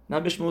اینجا؟ نه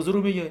بهش موضوع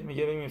رو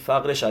میگه ببین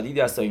فقر شدیدی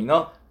هست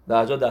اینا،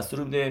 در جا دستور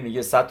میده،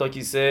 میگه 100 تا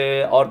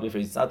کیسه آرد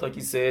بفرست، 100 تا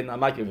کیسه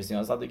نمک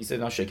بفرست، 100 تا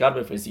کیسه شکر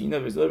بفرست، اینو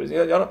بفرست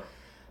یارو.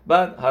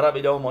 بعد هرب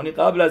الیהו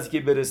قبل از اینکه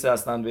برسه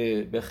اصلا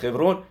به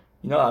خبرون،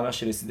 اینا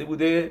همش رسیده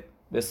بوده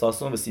به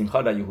ساسون و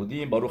سیمخا در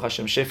یهودی، باروخ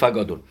هشم شفا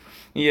گادول.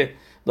 این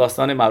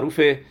داستان معروف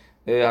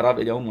هرب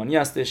الیהו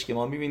هستش که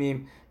ما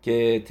میبینیم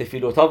که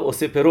تفیلوتاو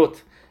اوسه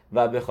پروت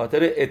و به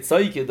خاطر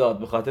اتسایی که داد،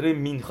 به خاطر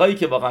مینخایی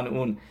که واقعا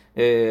اون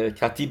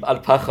کتیب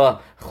الپخا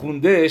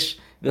خوندش،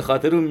 به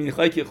خاطر اون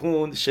مینخایی که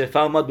خوند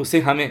شفا اومد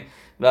بوسه همه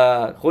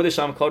و خودش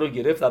هم کارو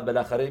گرفت و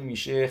بالاخره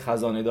میشه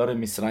خزانه دار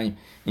مصرعیم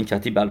این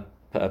کتیب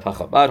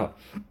الپخا. برها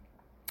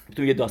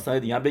تو یه داستان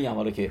دیگه هم بگم،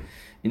 حالا که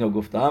اینو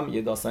گفتم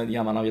یه داستان دیگه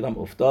هم منم یادم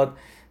افتاد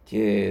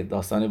که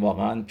داستان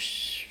واقعا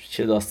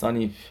چه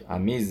داستانی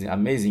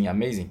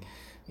امیزینگ.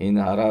 این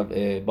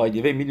هرب بای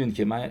دی وی میدونید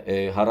که من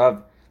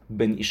هرب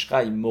بن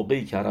اشقای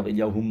موقعی که هرب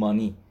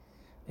الیהו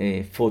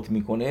فوت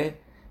میکنه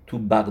تو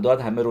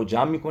بغداد همه رو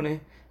جمع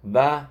میکنه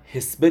و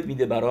حسبت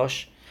میده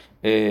براش.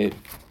 این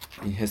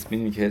حسبت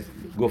میده که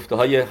گفته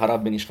های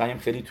هرب بن اشقای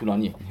خیلی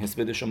طولانیه،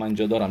 حسبتش رو من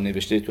اینجا دارم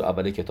نوشته تو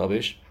اول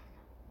کتابش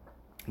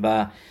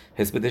و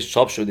حسبتش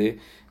چاپ شده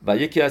و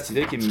یکی از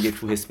چیزایی که میگه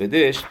تو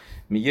حسبتش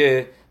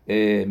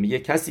میگه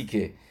کسی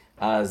که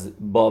از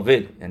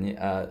باول یعنی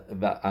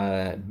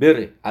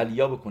بره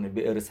علیا بکنه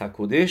به ارث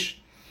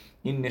کدش،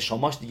 این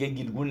نشاماش دیگه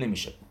گیلگول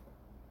نمیشه.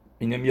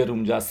 اینو میاره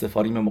اونجا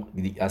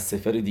از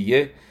سفر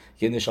دیگه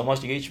که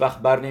نشاماش دیگه هیچ وقت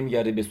بر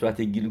نمیگرده به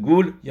صورت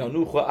گیلگول یا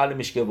نوخ و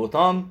علمش که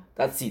بوتام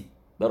دستید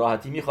به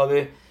راحتی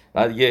میخوابه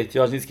و دیگه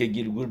احتیاج نیست که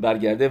گیلگول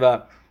برگرده و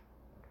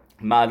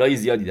معلای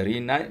زیادی داره.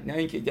 نه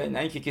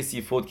اینکه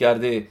کسی فوت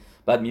کرده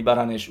بعد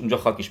میبرنش اونجا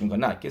خاکش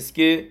میکنه، نه، کسی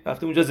که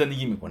رفته اونجا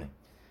زندگی میکنه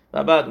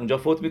و بعد اونجا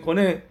فوت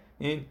میکنه.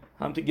 این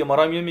هم تو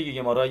گمارا میگه،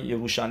 گمارا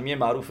یروشلمی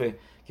معروفه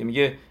که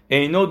میگه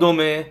اینو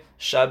دومه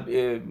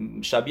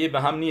شبیه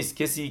به هم نیست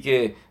کسی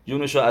که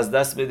جونشو از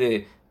دست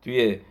بده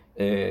توی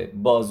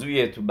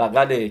بازوی تو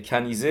بغل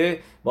کنیزه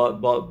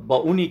با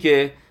اونی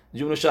که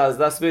جونشو از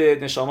دست به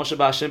نشاماشو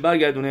به هشم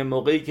برگردونه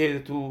موقعی که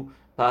تو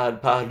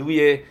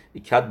پهلوی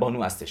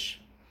کدبانو هستش،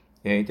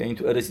 این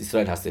تو ارث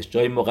اسرائیل هستش،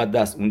 جای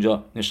مقدس،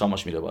 اونجا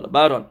نشاماش میره بالا.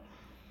 برحال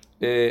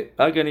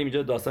برگردیم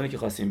اینجا داستانی که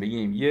خواستیم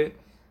بگیم. یه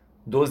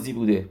دزدی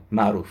بوده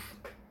معروف.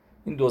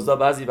 این دزدا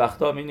بعضی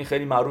وقتا میبینی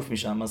خیلی معروف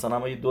میشن. مثلا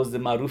ما یه دزد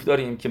معروف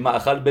داریم که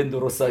مأخل بن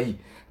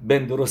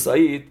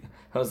درستایی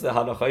مثلا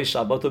حلاخای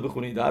شبات رو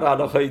بخونید، در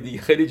حلاخای دیگه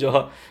خیلی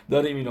جاها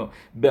داریم اینو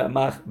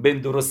بن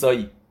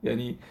درستایی،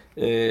 یعنی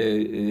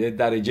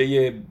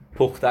درجه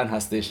پختن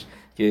هستش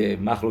که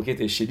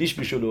مخلوقات شدیش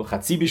بشولو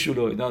خطی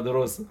بشولو اینا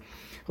درست.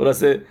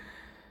 خلاصه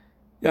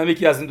یعنی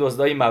یکی از این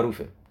دزدای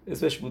معروفه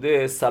اسمش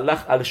بوده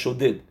سلخ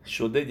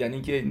الشدد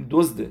یعنی که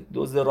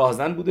دزد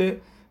راهزن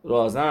بوده،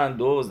 راهزن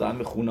دزد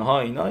همه خونه ها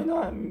اینا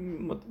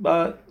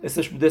و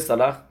اسمش بوده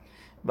سلخ.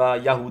 و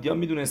یهودی ها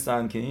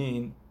میدونستن که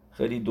این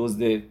خیلی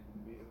دزد،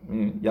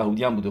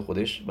 یهودی هم بوده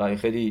خودش و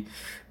خیلی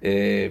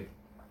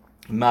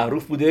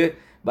معروف بوده،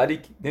 ولی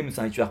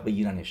نمیتونن هیچ وقت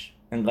بگیرنش.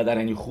 انقدر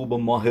یعنی خوب و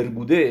ماهر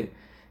بوده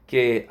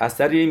که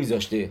اثری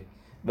نمیذاشته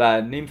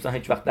و نمیتونن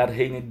هیچ وقت در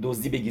حین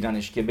دزدی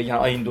بگیرنش که بگن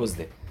این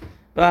دزده.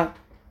 و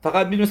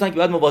فقط میدونستن که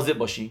باید مواظب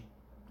باشی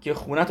که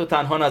خونت رو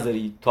تنها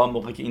نذاری تا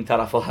موقعی که این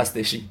طرفا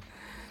هستشی.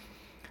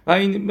 و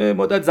این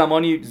مدت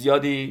زمانی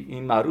زیادی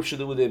این معروف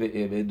شده بوده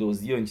به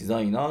دزدی و این چیزا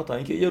اینا، تا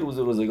اینکه یه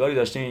روزگاری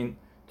داشته این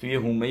توی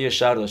حومه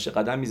شهر داشته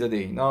قدم میزده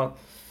اینا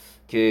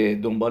که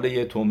دنبال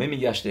یه تومه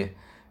میگشته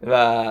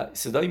و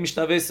صدایی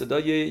میشنوه،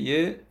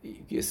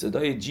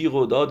 صدای جیغ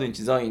و داد و این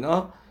چیزا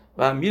اینا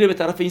و میره به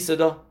طرف این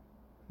صدا،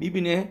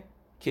 میبینه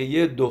که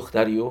یه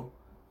دختریو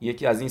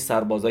یکی از این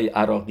سربازای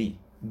عراقی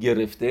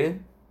گرفته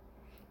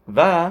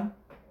و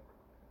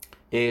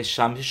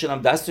شمشیرش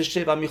هم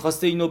دستشه و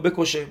میخواسته اینو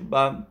بکشه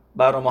و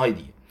برنامه‌های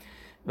دیگه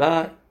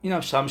و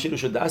اینم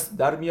شمشیرشو دست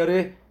در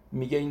میاره،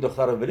 میگه این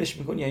دختر رو ولش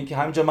میکنی یا اینکه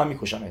همینجا من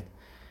میکشمت.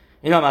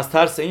 اینم از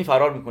ترس این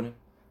فرار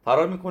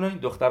میکنه. این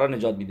دخترا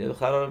نجات میده.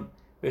 دخترا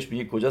بهش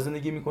میگه کجا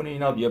زندگی میکنه،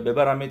 اینا بیا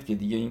ببرمت که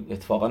دیگه این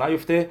اتفاقا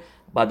نیفته.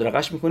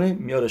 بدرقش میکنه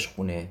میارش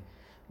خونه.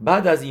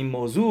 بعد از این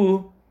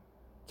موضوع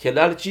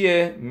کلال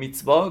چیه؟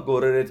 میتوا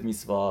گوررت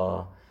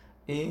میتوا.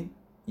 این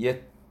یه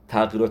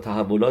تغییر و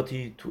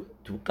تحولاتی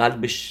تو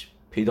قلبش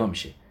پیدا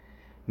میشه.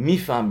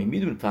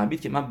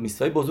 فهمید که من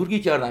میثوای بزرگی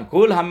کردم.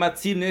 کل همت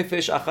سیر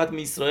نفش اخت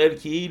می اسرائیل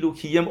کیلو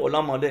کیم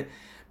علام ماله.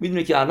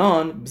 میدونه که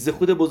الان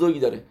زخود بزرگی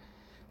داره.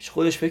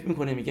 خودش فکر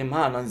میکنه، میگه من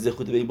الان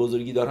زخود به این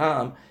بزرگی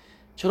دارم،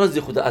 چرا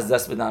زخود از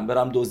دست بدم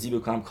برم دزدی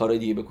بکنم، کار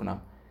دیگه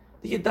بکنم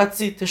دیگه،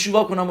 دتسی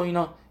تشویق کنم و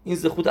اینا، این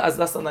زخود از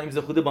دست دادم، این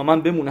زخود با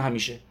من بمونه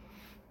همیشه.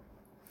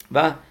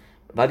 و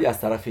ولی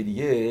از طرف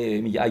دیگه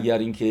میگه اگر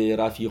اینکه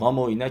رفیقام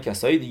و اینا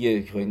کسای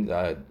دیگه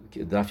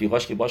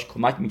رفیقاش که باش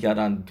کمک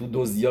میکردن تو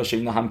دزدیاش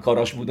اینا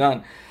همکاراش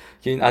بودن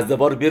که این از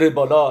دوار بره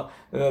بالا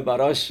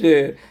براش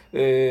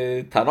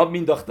تناب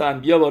مینداختن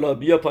بیا بالا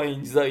بیا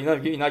پایین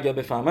اینا اگه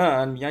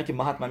بفهمن میگن که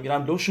ما حتما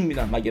میرم لوشون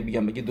میدم،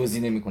 مگه دزدی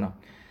نمیکنم.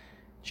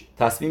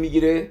 تصمیم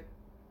میگیره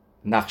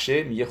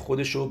نقشه، میگه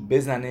خودشو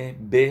بزنه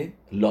به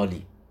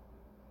لالی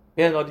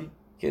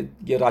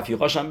که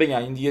رفیقاش هم بگن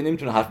این دیگه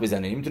نمیتونه حرف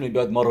بزنه، نمیتونه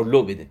بیاد ما رو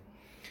لو بده.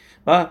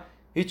 و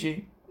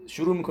هیچی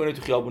شروع میکنه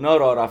تو خیابونا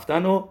راه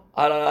رفتن و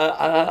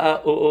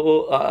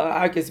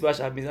هر کسی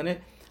باش حرف میزنه،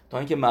 تا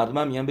اینکه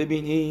مردم میگن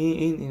ببین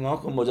اینا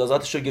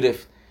مجازاتشو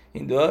گرفت،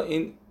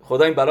 این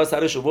خدا این بلا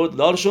سرش آورد،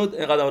 لال شد،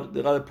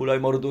 اینقدر پولای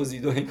ما رو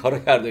دزدید و این کارو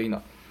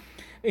کرده.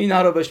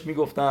 اینا رو بهش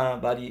میگفتن،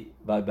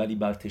 ولی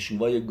بر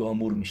تشویقای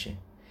گامور میشه.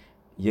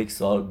 1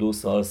 سال 2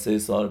 سال 3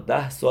 سال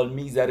 10 سال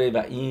میگذره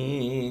و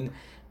این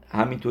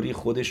همینطوری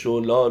خودشو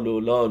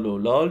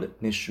لال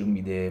نشون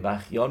میده و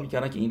خیال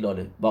میکنن که این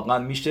لاله. واقعا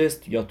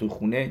میشست یا تو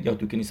خونه یا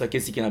تو کنیسا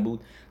کسی که نبود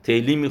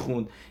تیلی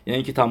میخوند، یعنی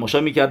اینکه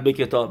تماشا میکرد به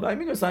کتاب و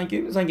میگفتن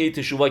که این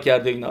تشویق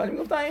کرده اینا، ولی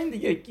میگفتن این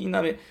دیگه این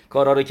همه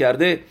کارا رو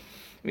کرده،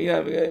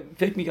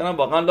 فکر میکنن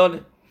واقعا لاله.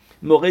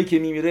 موقعی که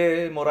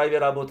میمیره مرای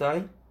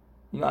ربوتای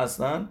اینا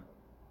اصلا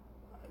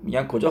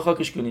میگن کجا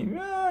خاکش کنیم،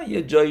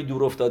 یه جایی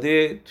دور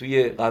افتاده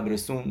توی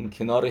قبرستون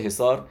کنار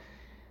حصار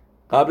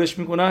قبرش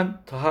میکنن،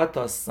 تا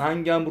حتی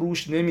سنگم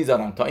روش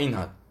نمیذارن، تا این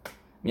حد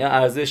میگن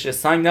ارزش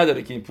سنگ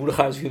نداره که این پول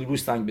خرج کنیم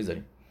روش سنگ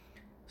بذاریم.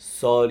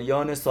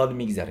 سالیان سال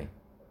میگذره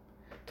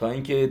تا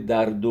اینکه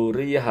در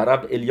دوره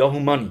حرب الیاهو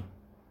مانی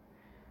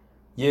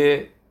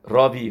یه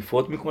راوی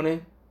فوت میکنه،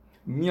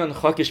 میان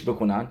خاکش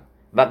بکنن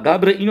و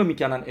قبر اینو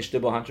میکنن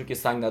اشتباهن چون که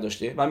سنگ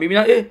نداشته و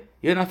میبینن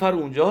یه نفر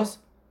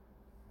اونجاست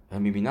و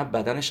میبینن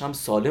بدنش هم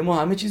سالم و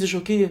همه چیزش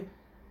اوکیه.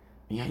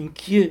 میگن این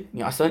کیه؟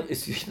 اصلا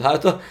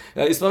حتی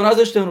اسلام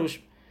نذاشته روش.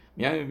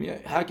 میگن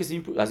هر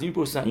کسی از این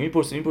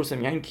میپرسن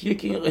میگن این کیه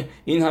که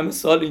این همه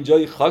سال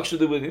اینجا خاک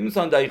شده بود؟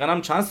 نمیدونن دقیقاً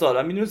هم چند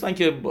سال، میدونن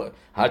که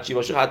هر چی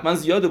باشه حتما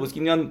زیاده بود که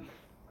میگن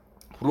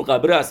رو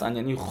قبر هستن،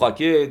 یعنی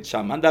خاک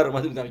چمن در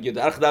اومده بودن، یه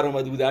درخت در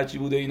اومده بود، هر چی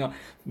بوده اینا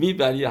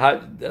میبری، هر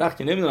درخت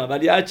که نمیدونم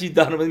ولی هر چی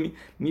در اومده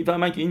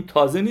میفهمن که این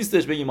تازه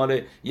نیستش بگیم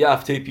مال یه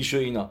هفته پیش و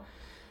اینا.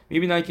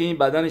 میبینن که این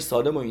بدنش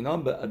سالم و اینا،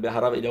 به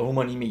حرب الیهو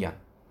مانی میگن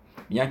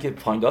که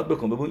فایند اوت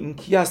بکن ببین این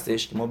کی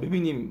هستش که ما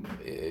ببینیم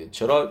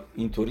چرا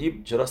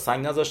اینطوری، چرا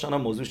سنگ نذاشتن،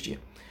 موضوعش چیه.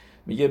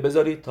 میگه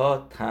بذارید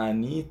تا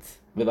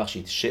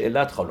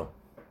شعلت خانم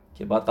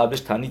که بعد قبلش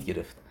تنیت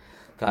گرفت،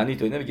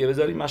 تنیت و اینا، میگه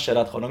بذارید من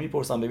شعلت خانم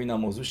میپرسم ببینم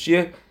موضوعش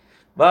چیه.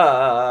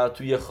 و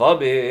توی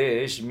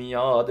خوابش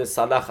میاد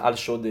سلخ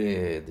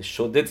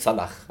شدد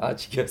سلخ،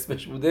 هرچی که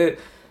اسمش بوده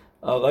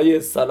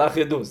آقای سلخ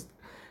دوست،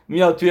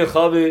 میاد توی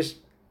خوابش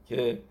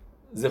که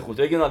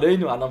زخوته گناله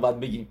اینو الان باید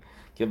بگیم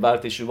که بر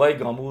تشویقای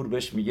گامور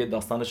بهش میگه،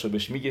 داستانش رو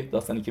بهش میگه،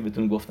 داستانی که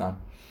بهتون گفتم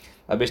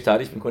و بهش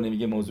تعریف میکنه،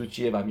 میگه موضوع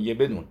چیه و میگه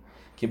بدون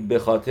که به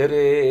خاطر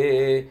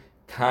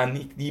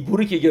تنید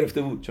دیبوری که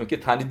گرفته بود، چون که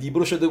تنید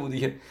دیبور شده بود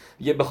دیگه،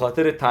 میگه به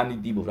خاطر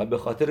تنید دیبور و به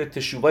خاطر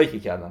تشویقایی که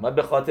کردم و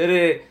به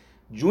خاطر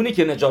جونی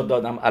که نجات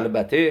دادم،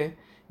 البته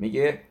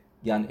میگه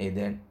گن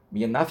ایدن،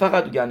 میگه نه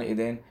فقط گن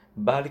ایدن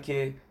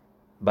بلکه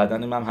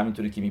بدن من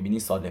همینطوری که میبینی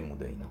سالم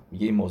موده. اینا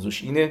میگه این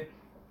موضوعش اینه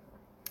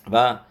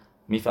و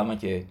میفهمن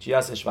که چی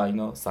هستش و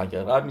اینا سنگ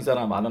قبر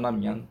میذارن و الان هم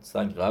میگن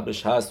سنگ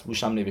قبرش هست،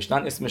 روش هم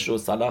نوشتن اسمش رو،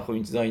 صلاح و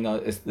این چیزا، اینا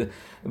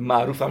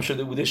معروف هم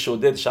شده بوده،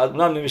 شدد شاید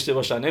اونم نوشته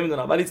باشن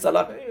نمیدونم، ولی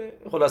صلاح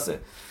خلاصه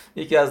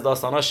یکی از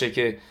داستاناشه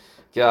که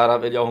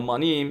عرب الیاهو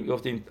مانی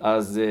گفتیم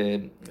از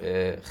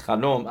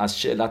خانم،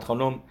 از شعلت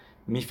خانم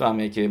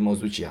میفهمه که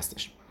موضوع چی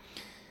هستش.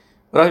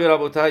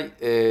 ربوتای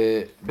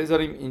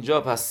بذاریم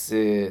اینجا پس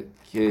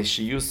که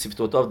شیوز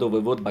سیفتوتاف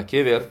دو بود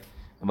بکیور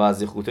و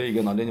از خطای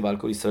گنالین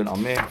والکل اسرائیل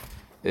آمه.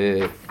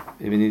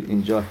 ببینید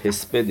اینجا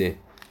حسبد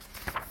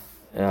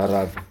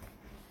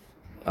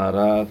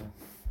عرب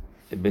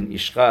بن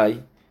اشقای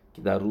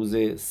که در روز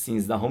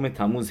 13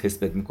 تموز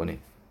حسبد میکنه،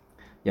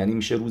 یعنی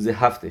میشه روز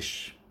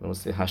هفتش،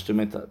 روز 8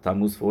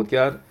 تموز فوت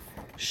کرد،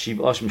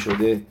 شیباش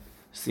میشده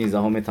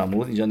 13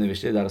 تموز. اینجا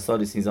نوشته در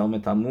سال 13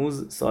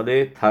 تموز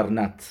سال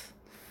ترنت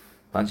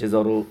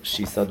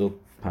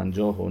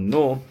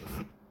 5659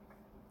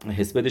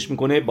 حسبدش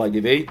میکنه. بای دی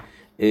وی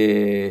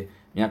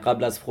یعنی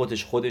قبل از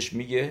خودش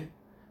میگه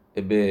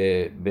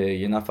به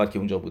یه نفر که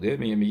اونجا بوده،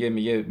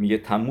 میگه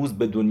تموز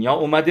به دنیا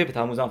اومده، به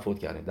تموز هم فوت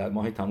کرده، در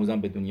ماه تموز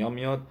هم به دنیا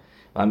میاد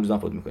و همین روز هم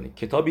فوت میکنه.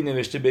 کتابی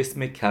نوشته به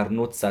اسم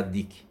کرنوت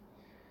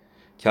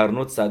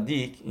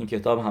صدیق، این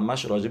کتاب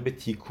همش راجع به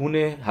تیکون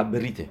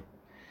هبریته.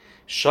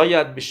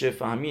 شاید بشه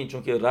فهمید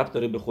چون که ربط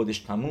داره به خودش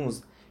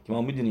تموز که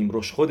ما میدونیم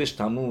روش خودش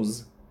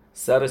تموز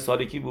سر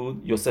سال کی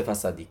بود؟ یوسف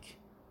الصدیق.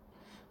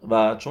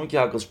 و چون که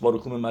حقش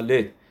باروکوم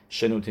ملت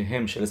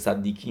شنوتهم شل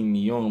صدیقی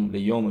میوم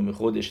لیوم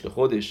میخودش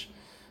لخودش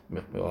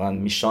واقعا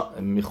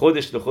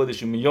میخودش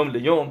لخودش میوم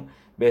لیوم،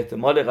 به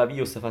احتمال قوی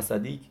یوسف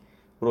الصدیق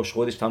روش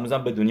خودش تموز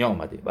هم به دنیا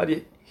آمده،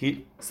 ولی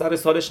سر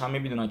سالش همه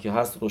میدونن که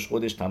هست روش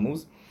خودش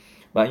تموز.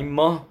 و این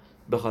ماه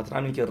به خاطر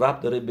همین که ربط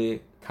داره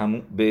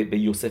به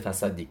یوسف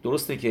الصدیق.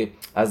 درسته که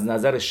از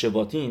نظر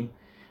شباطیم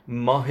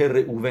ماه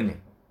رئوونه،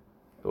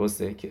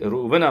 درسته که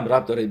رئوون هم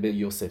ربط داره به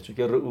یوسف، چون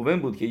که رئوون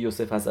بود که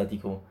یوسف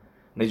الصدیق رو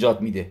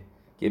نجات میده،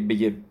 که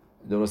بگه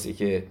درسته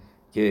که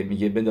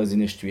میگه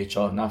بندازینش توی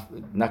چاه،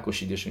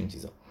 نکشیدش و این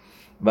چیزا.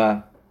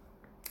 و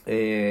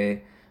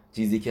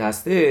چیزی که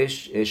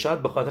هستش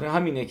شاید به خاطر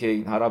همینه که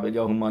این رب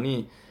الیהו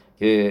مانی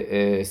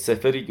که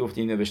سفری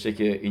گفتیم نوشته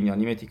که این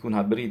یعنی تیکون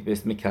هبرید به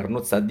اسم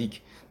کرنوت صدیق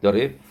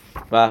داره.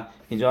 و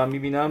اینجا هم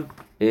میبینم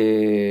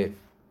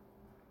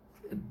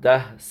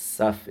 10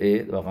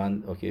 صفحه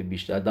واقعا اوکی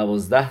بیشتر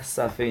 12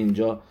 صفحه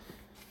اینجا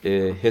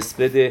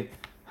حسبد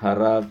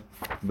رب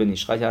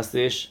بنیشخای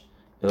هستش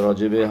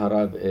راجب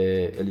رب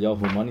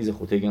الیהו مانی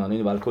زخوته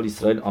گنانین و کل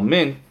اسرائیل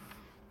آمین.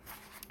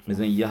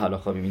 بزنین یه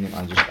حلاخا ببینیم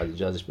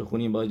از ازش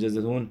بخونیم با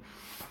اجازهتون.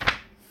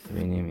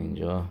 ببینیم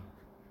اینجا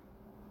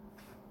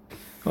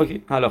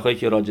اوکی حلاخایی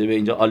که راجبه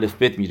اینجا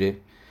الف بت میره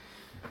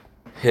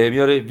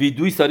میاره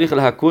ویدوی ساریخ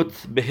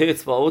الحکوت به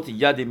اطفاوت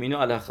ید مینو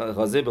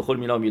الغازه به خل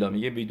میلا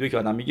میگه ویدوی که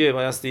آدم میگه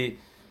بایستی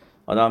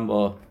آدم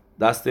با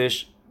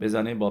دستش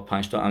بزنه با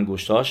 5 تا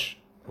انگشتاش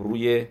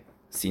روی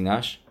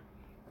سینش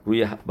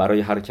روی برای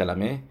هر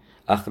کلمه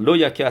اخلو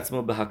یکی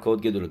اتمو به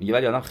حکوت گدلو میگه،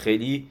 ولی آدم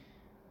خیلی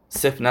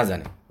صف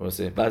نزنه.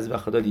 درسته بعضی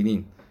وقتا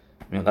دیدین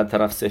اینقدر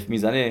طرف صف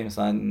میزنه،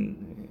 مثلا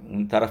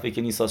اون طرفی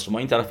که نیست شما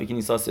این طرفی که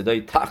نیست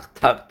صدای تق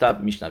تق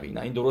تق میشنوی،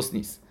 نه این درست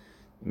نیست.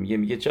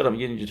 میگه چرا؟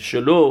 میگه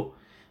شلو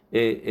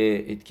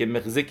که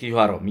مغزه کی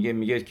هارا،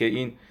 میگه که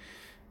این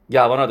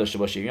گوانا داشته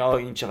باشه، یا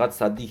این چقدر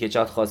صدیقه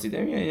چقدر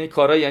خاصیده، یعنی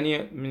کارا، یعنی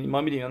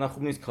ما میدونیم نه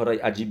خوب نیست کارای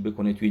عجیب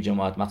بکنه توی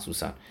جماعت،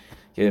 مخصوصا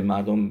که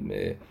مردم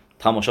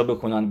تماشا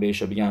بکنن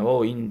بهش و بگن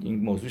اوه این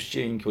موضوعش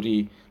چیه،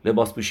 اینطوری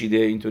لباس پوشیده،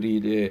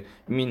 اینطوری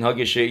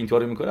مینهاگشه،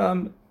 اینطوری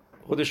میکنه،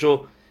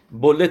 خودشو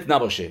بولت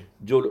نباشه،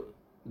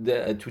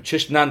 تو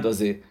چشم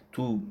نندازه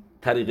تو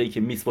طریقی که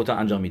میسبوتا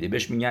انجام میده،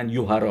 بهش میگن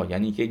یوهرا،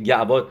 یعنی که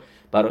گعوا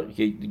برای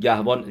که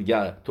گهوان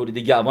تولید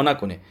گعوا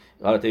نکنه،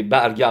 حالت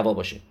برگعوا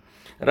باشه.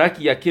 رک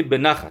یکی به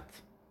نخت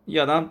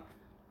یادم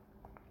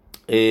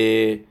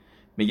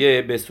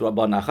میگه به صورت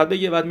با نخت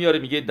بگه، بعد میاره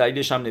میگه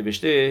دلیلش هم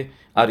نوشته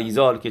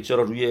اریزال که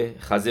چرا روی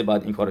خزه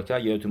بعد این کارو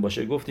کرد. یادتون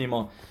باشه گفتیم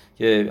ما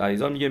که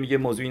اریزال میگه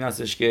موضوع این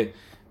هستش که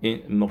این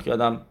موقع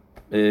آدم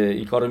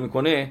این کارو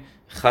میکنه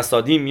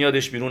خسادیم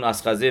میادش بیرون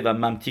از خزه و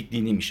ممتیک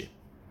دینی میشه.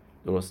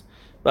 درست.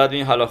 بعد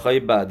این حلاخای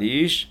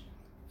بعدیش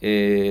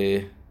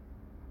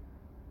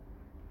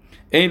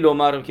این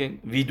لومر که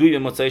ویدوی به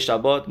مصای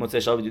شبات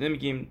دیده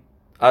میگیم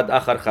اد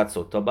اخر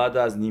خدسot تا بعد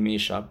از نیمه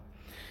شب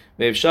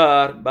و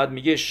افشار. بعد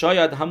میگه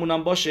شاید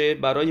همونم باشه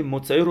برای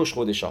مصای روش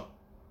خودشا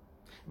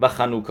و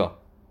خنوکا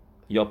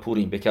یا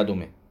پوریم به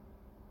کدومه،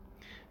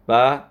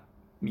 و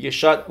میگه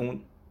شاید اون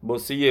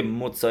باسه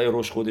مصای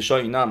روش خودشا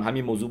اینا هم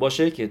همین موضوع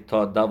باشه که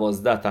تا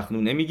 12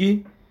 تخنو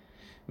نمیگی،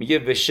 میگه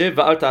وشه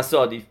و ال تحصیل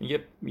عادیف،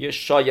 میگه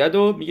شاید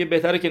و میگه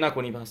بهتره که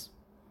نکنی. پس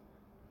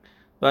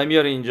و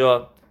میاره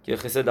اینجا که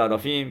خسه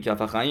درافیم که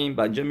فخایم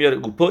بنجا میاره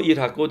اوپا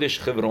ایر حقودش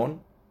خبرون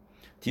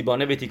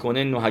تیبانه به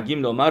تیکنه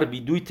نوحگیم لامر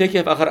بیدوی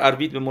تکه فخر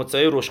عربید به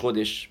متصای روش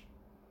خودش.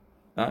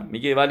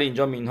 میگه ولی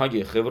اینجا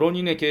مینهاگ خبرون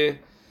اینه که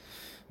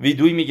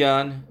ویدوی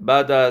میگن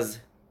بعد از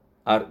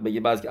بگه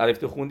بعد که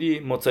عرفت خوندی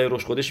متصای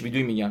روش خودش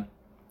ویدوی میگن،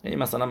 یعنی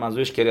مثلا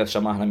منظورش کریات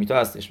شما احلمیتا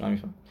هستش. من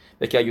میفهم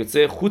بکه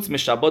یوتسه خودس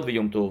مشبات و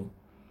یوم تو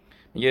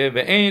میگه و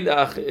این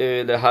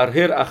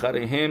لهرهر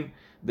اخرهم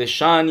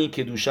دشانی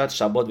که دوشت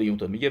شبات و یوم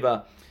تو میگه و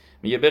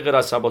میگه به غیر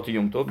از شبات و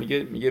یوم تو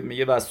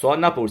میگه و سوال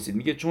نپرسید،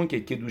 میگه چون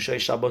که دوشای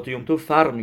شبات و یوم تو فرق